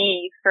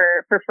PPE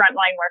for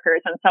frontline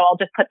workers, and so I'll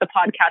just put the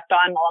podcast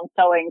on while I'm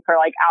sewing for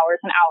like hours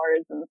and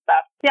hours and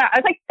stuff. Yeah, I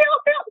was like,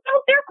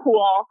 they're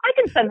cool. I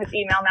can send this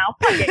email now.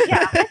 Fuck it.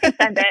 Yeah, I can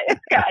send it.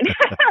 It's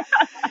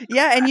good.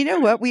 Yeah, and you know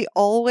what? We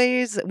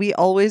always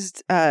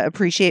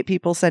appreciate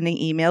people sending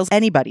emails.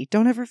 Anybody,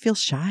 don't ever feel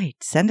shy.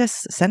 Send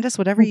us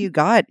whatever you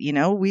got.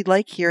 We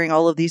like hearing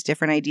all of these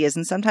different ideas,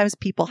 and sometimes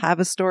people have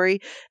a story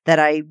that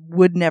I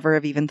would never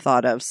have even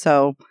thought of.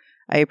 So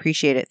I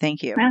appreciate it.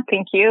 Thank you. Yeah,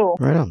 thank you.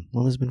 Right on.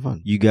 Well, it's been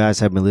fun. You guys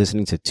have been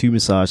listening to Two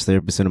Massage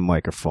Therapists and a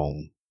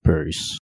Microphone. Peace.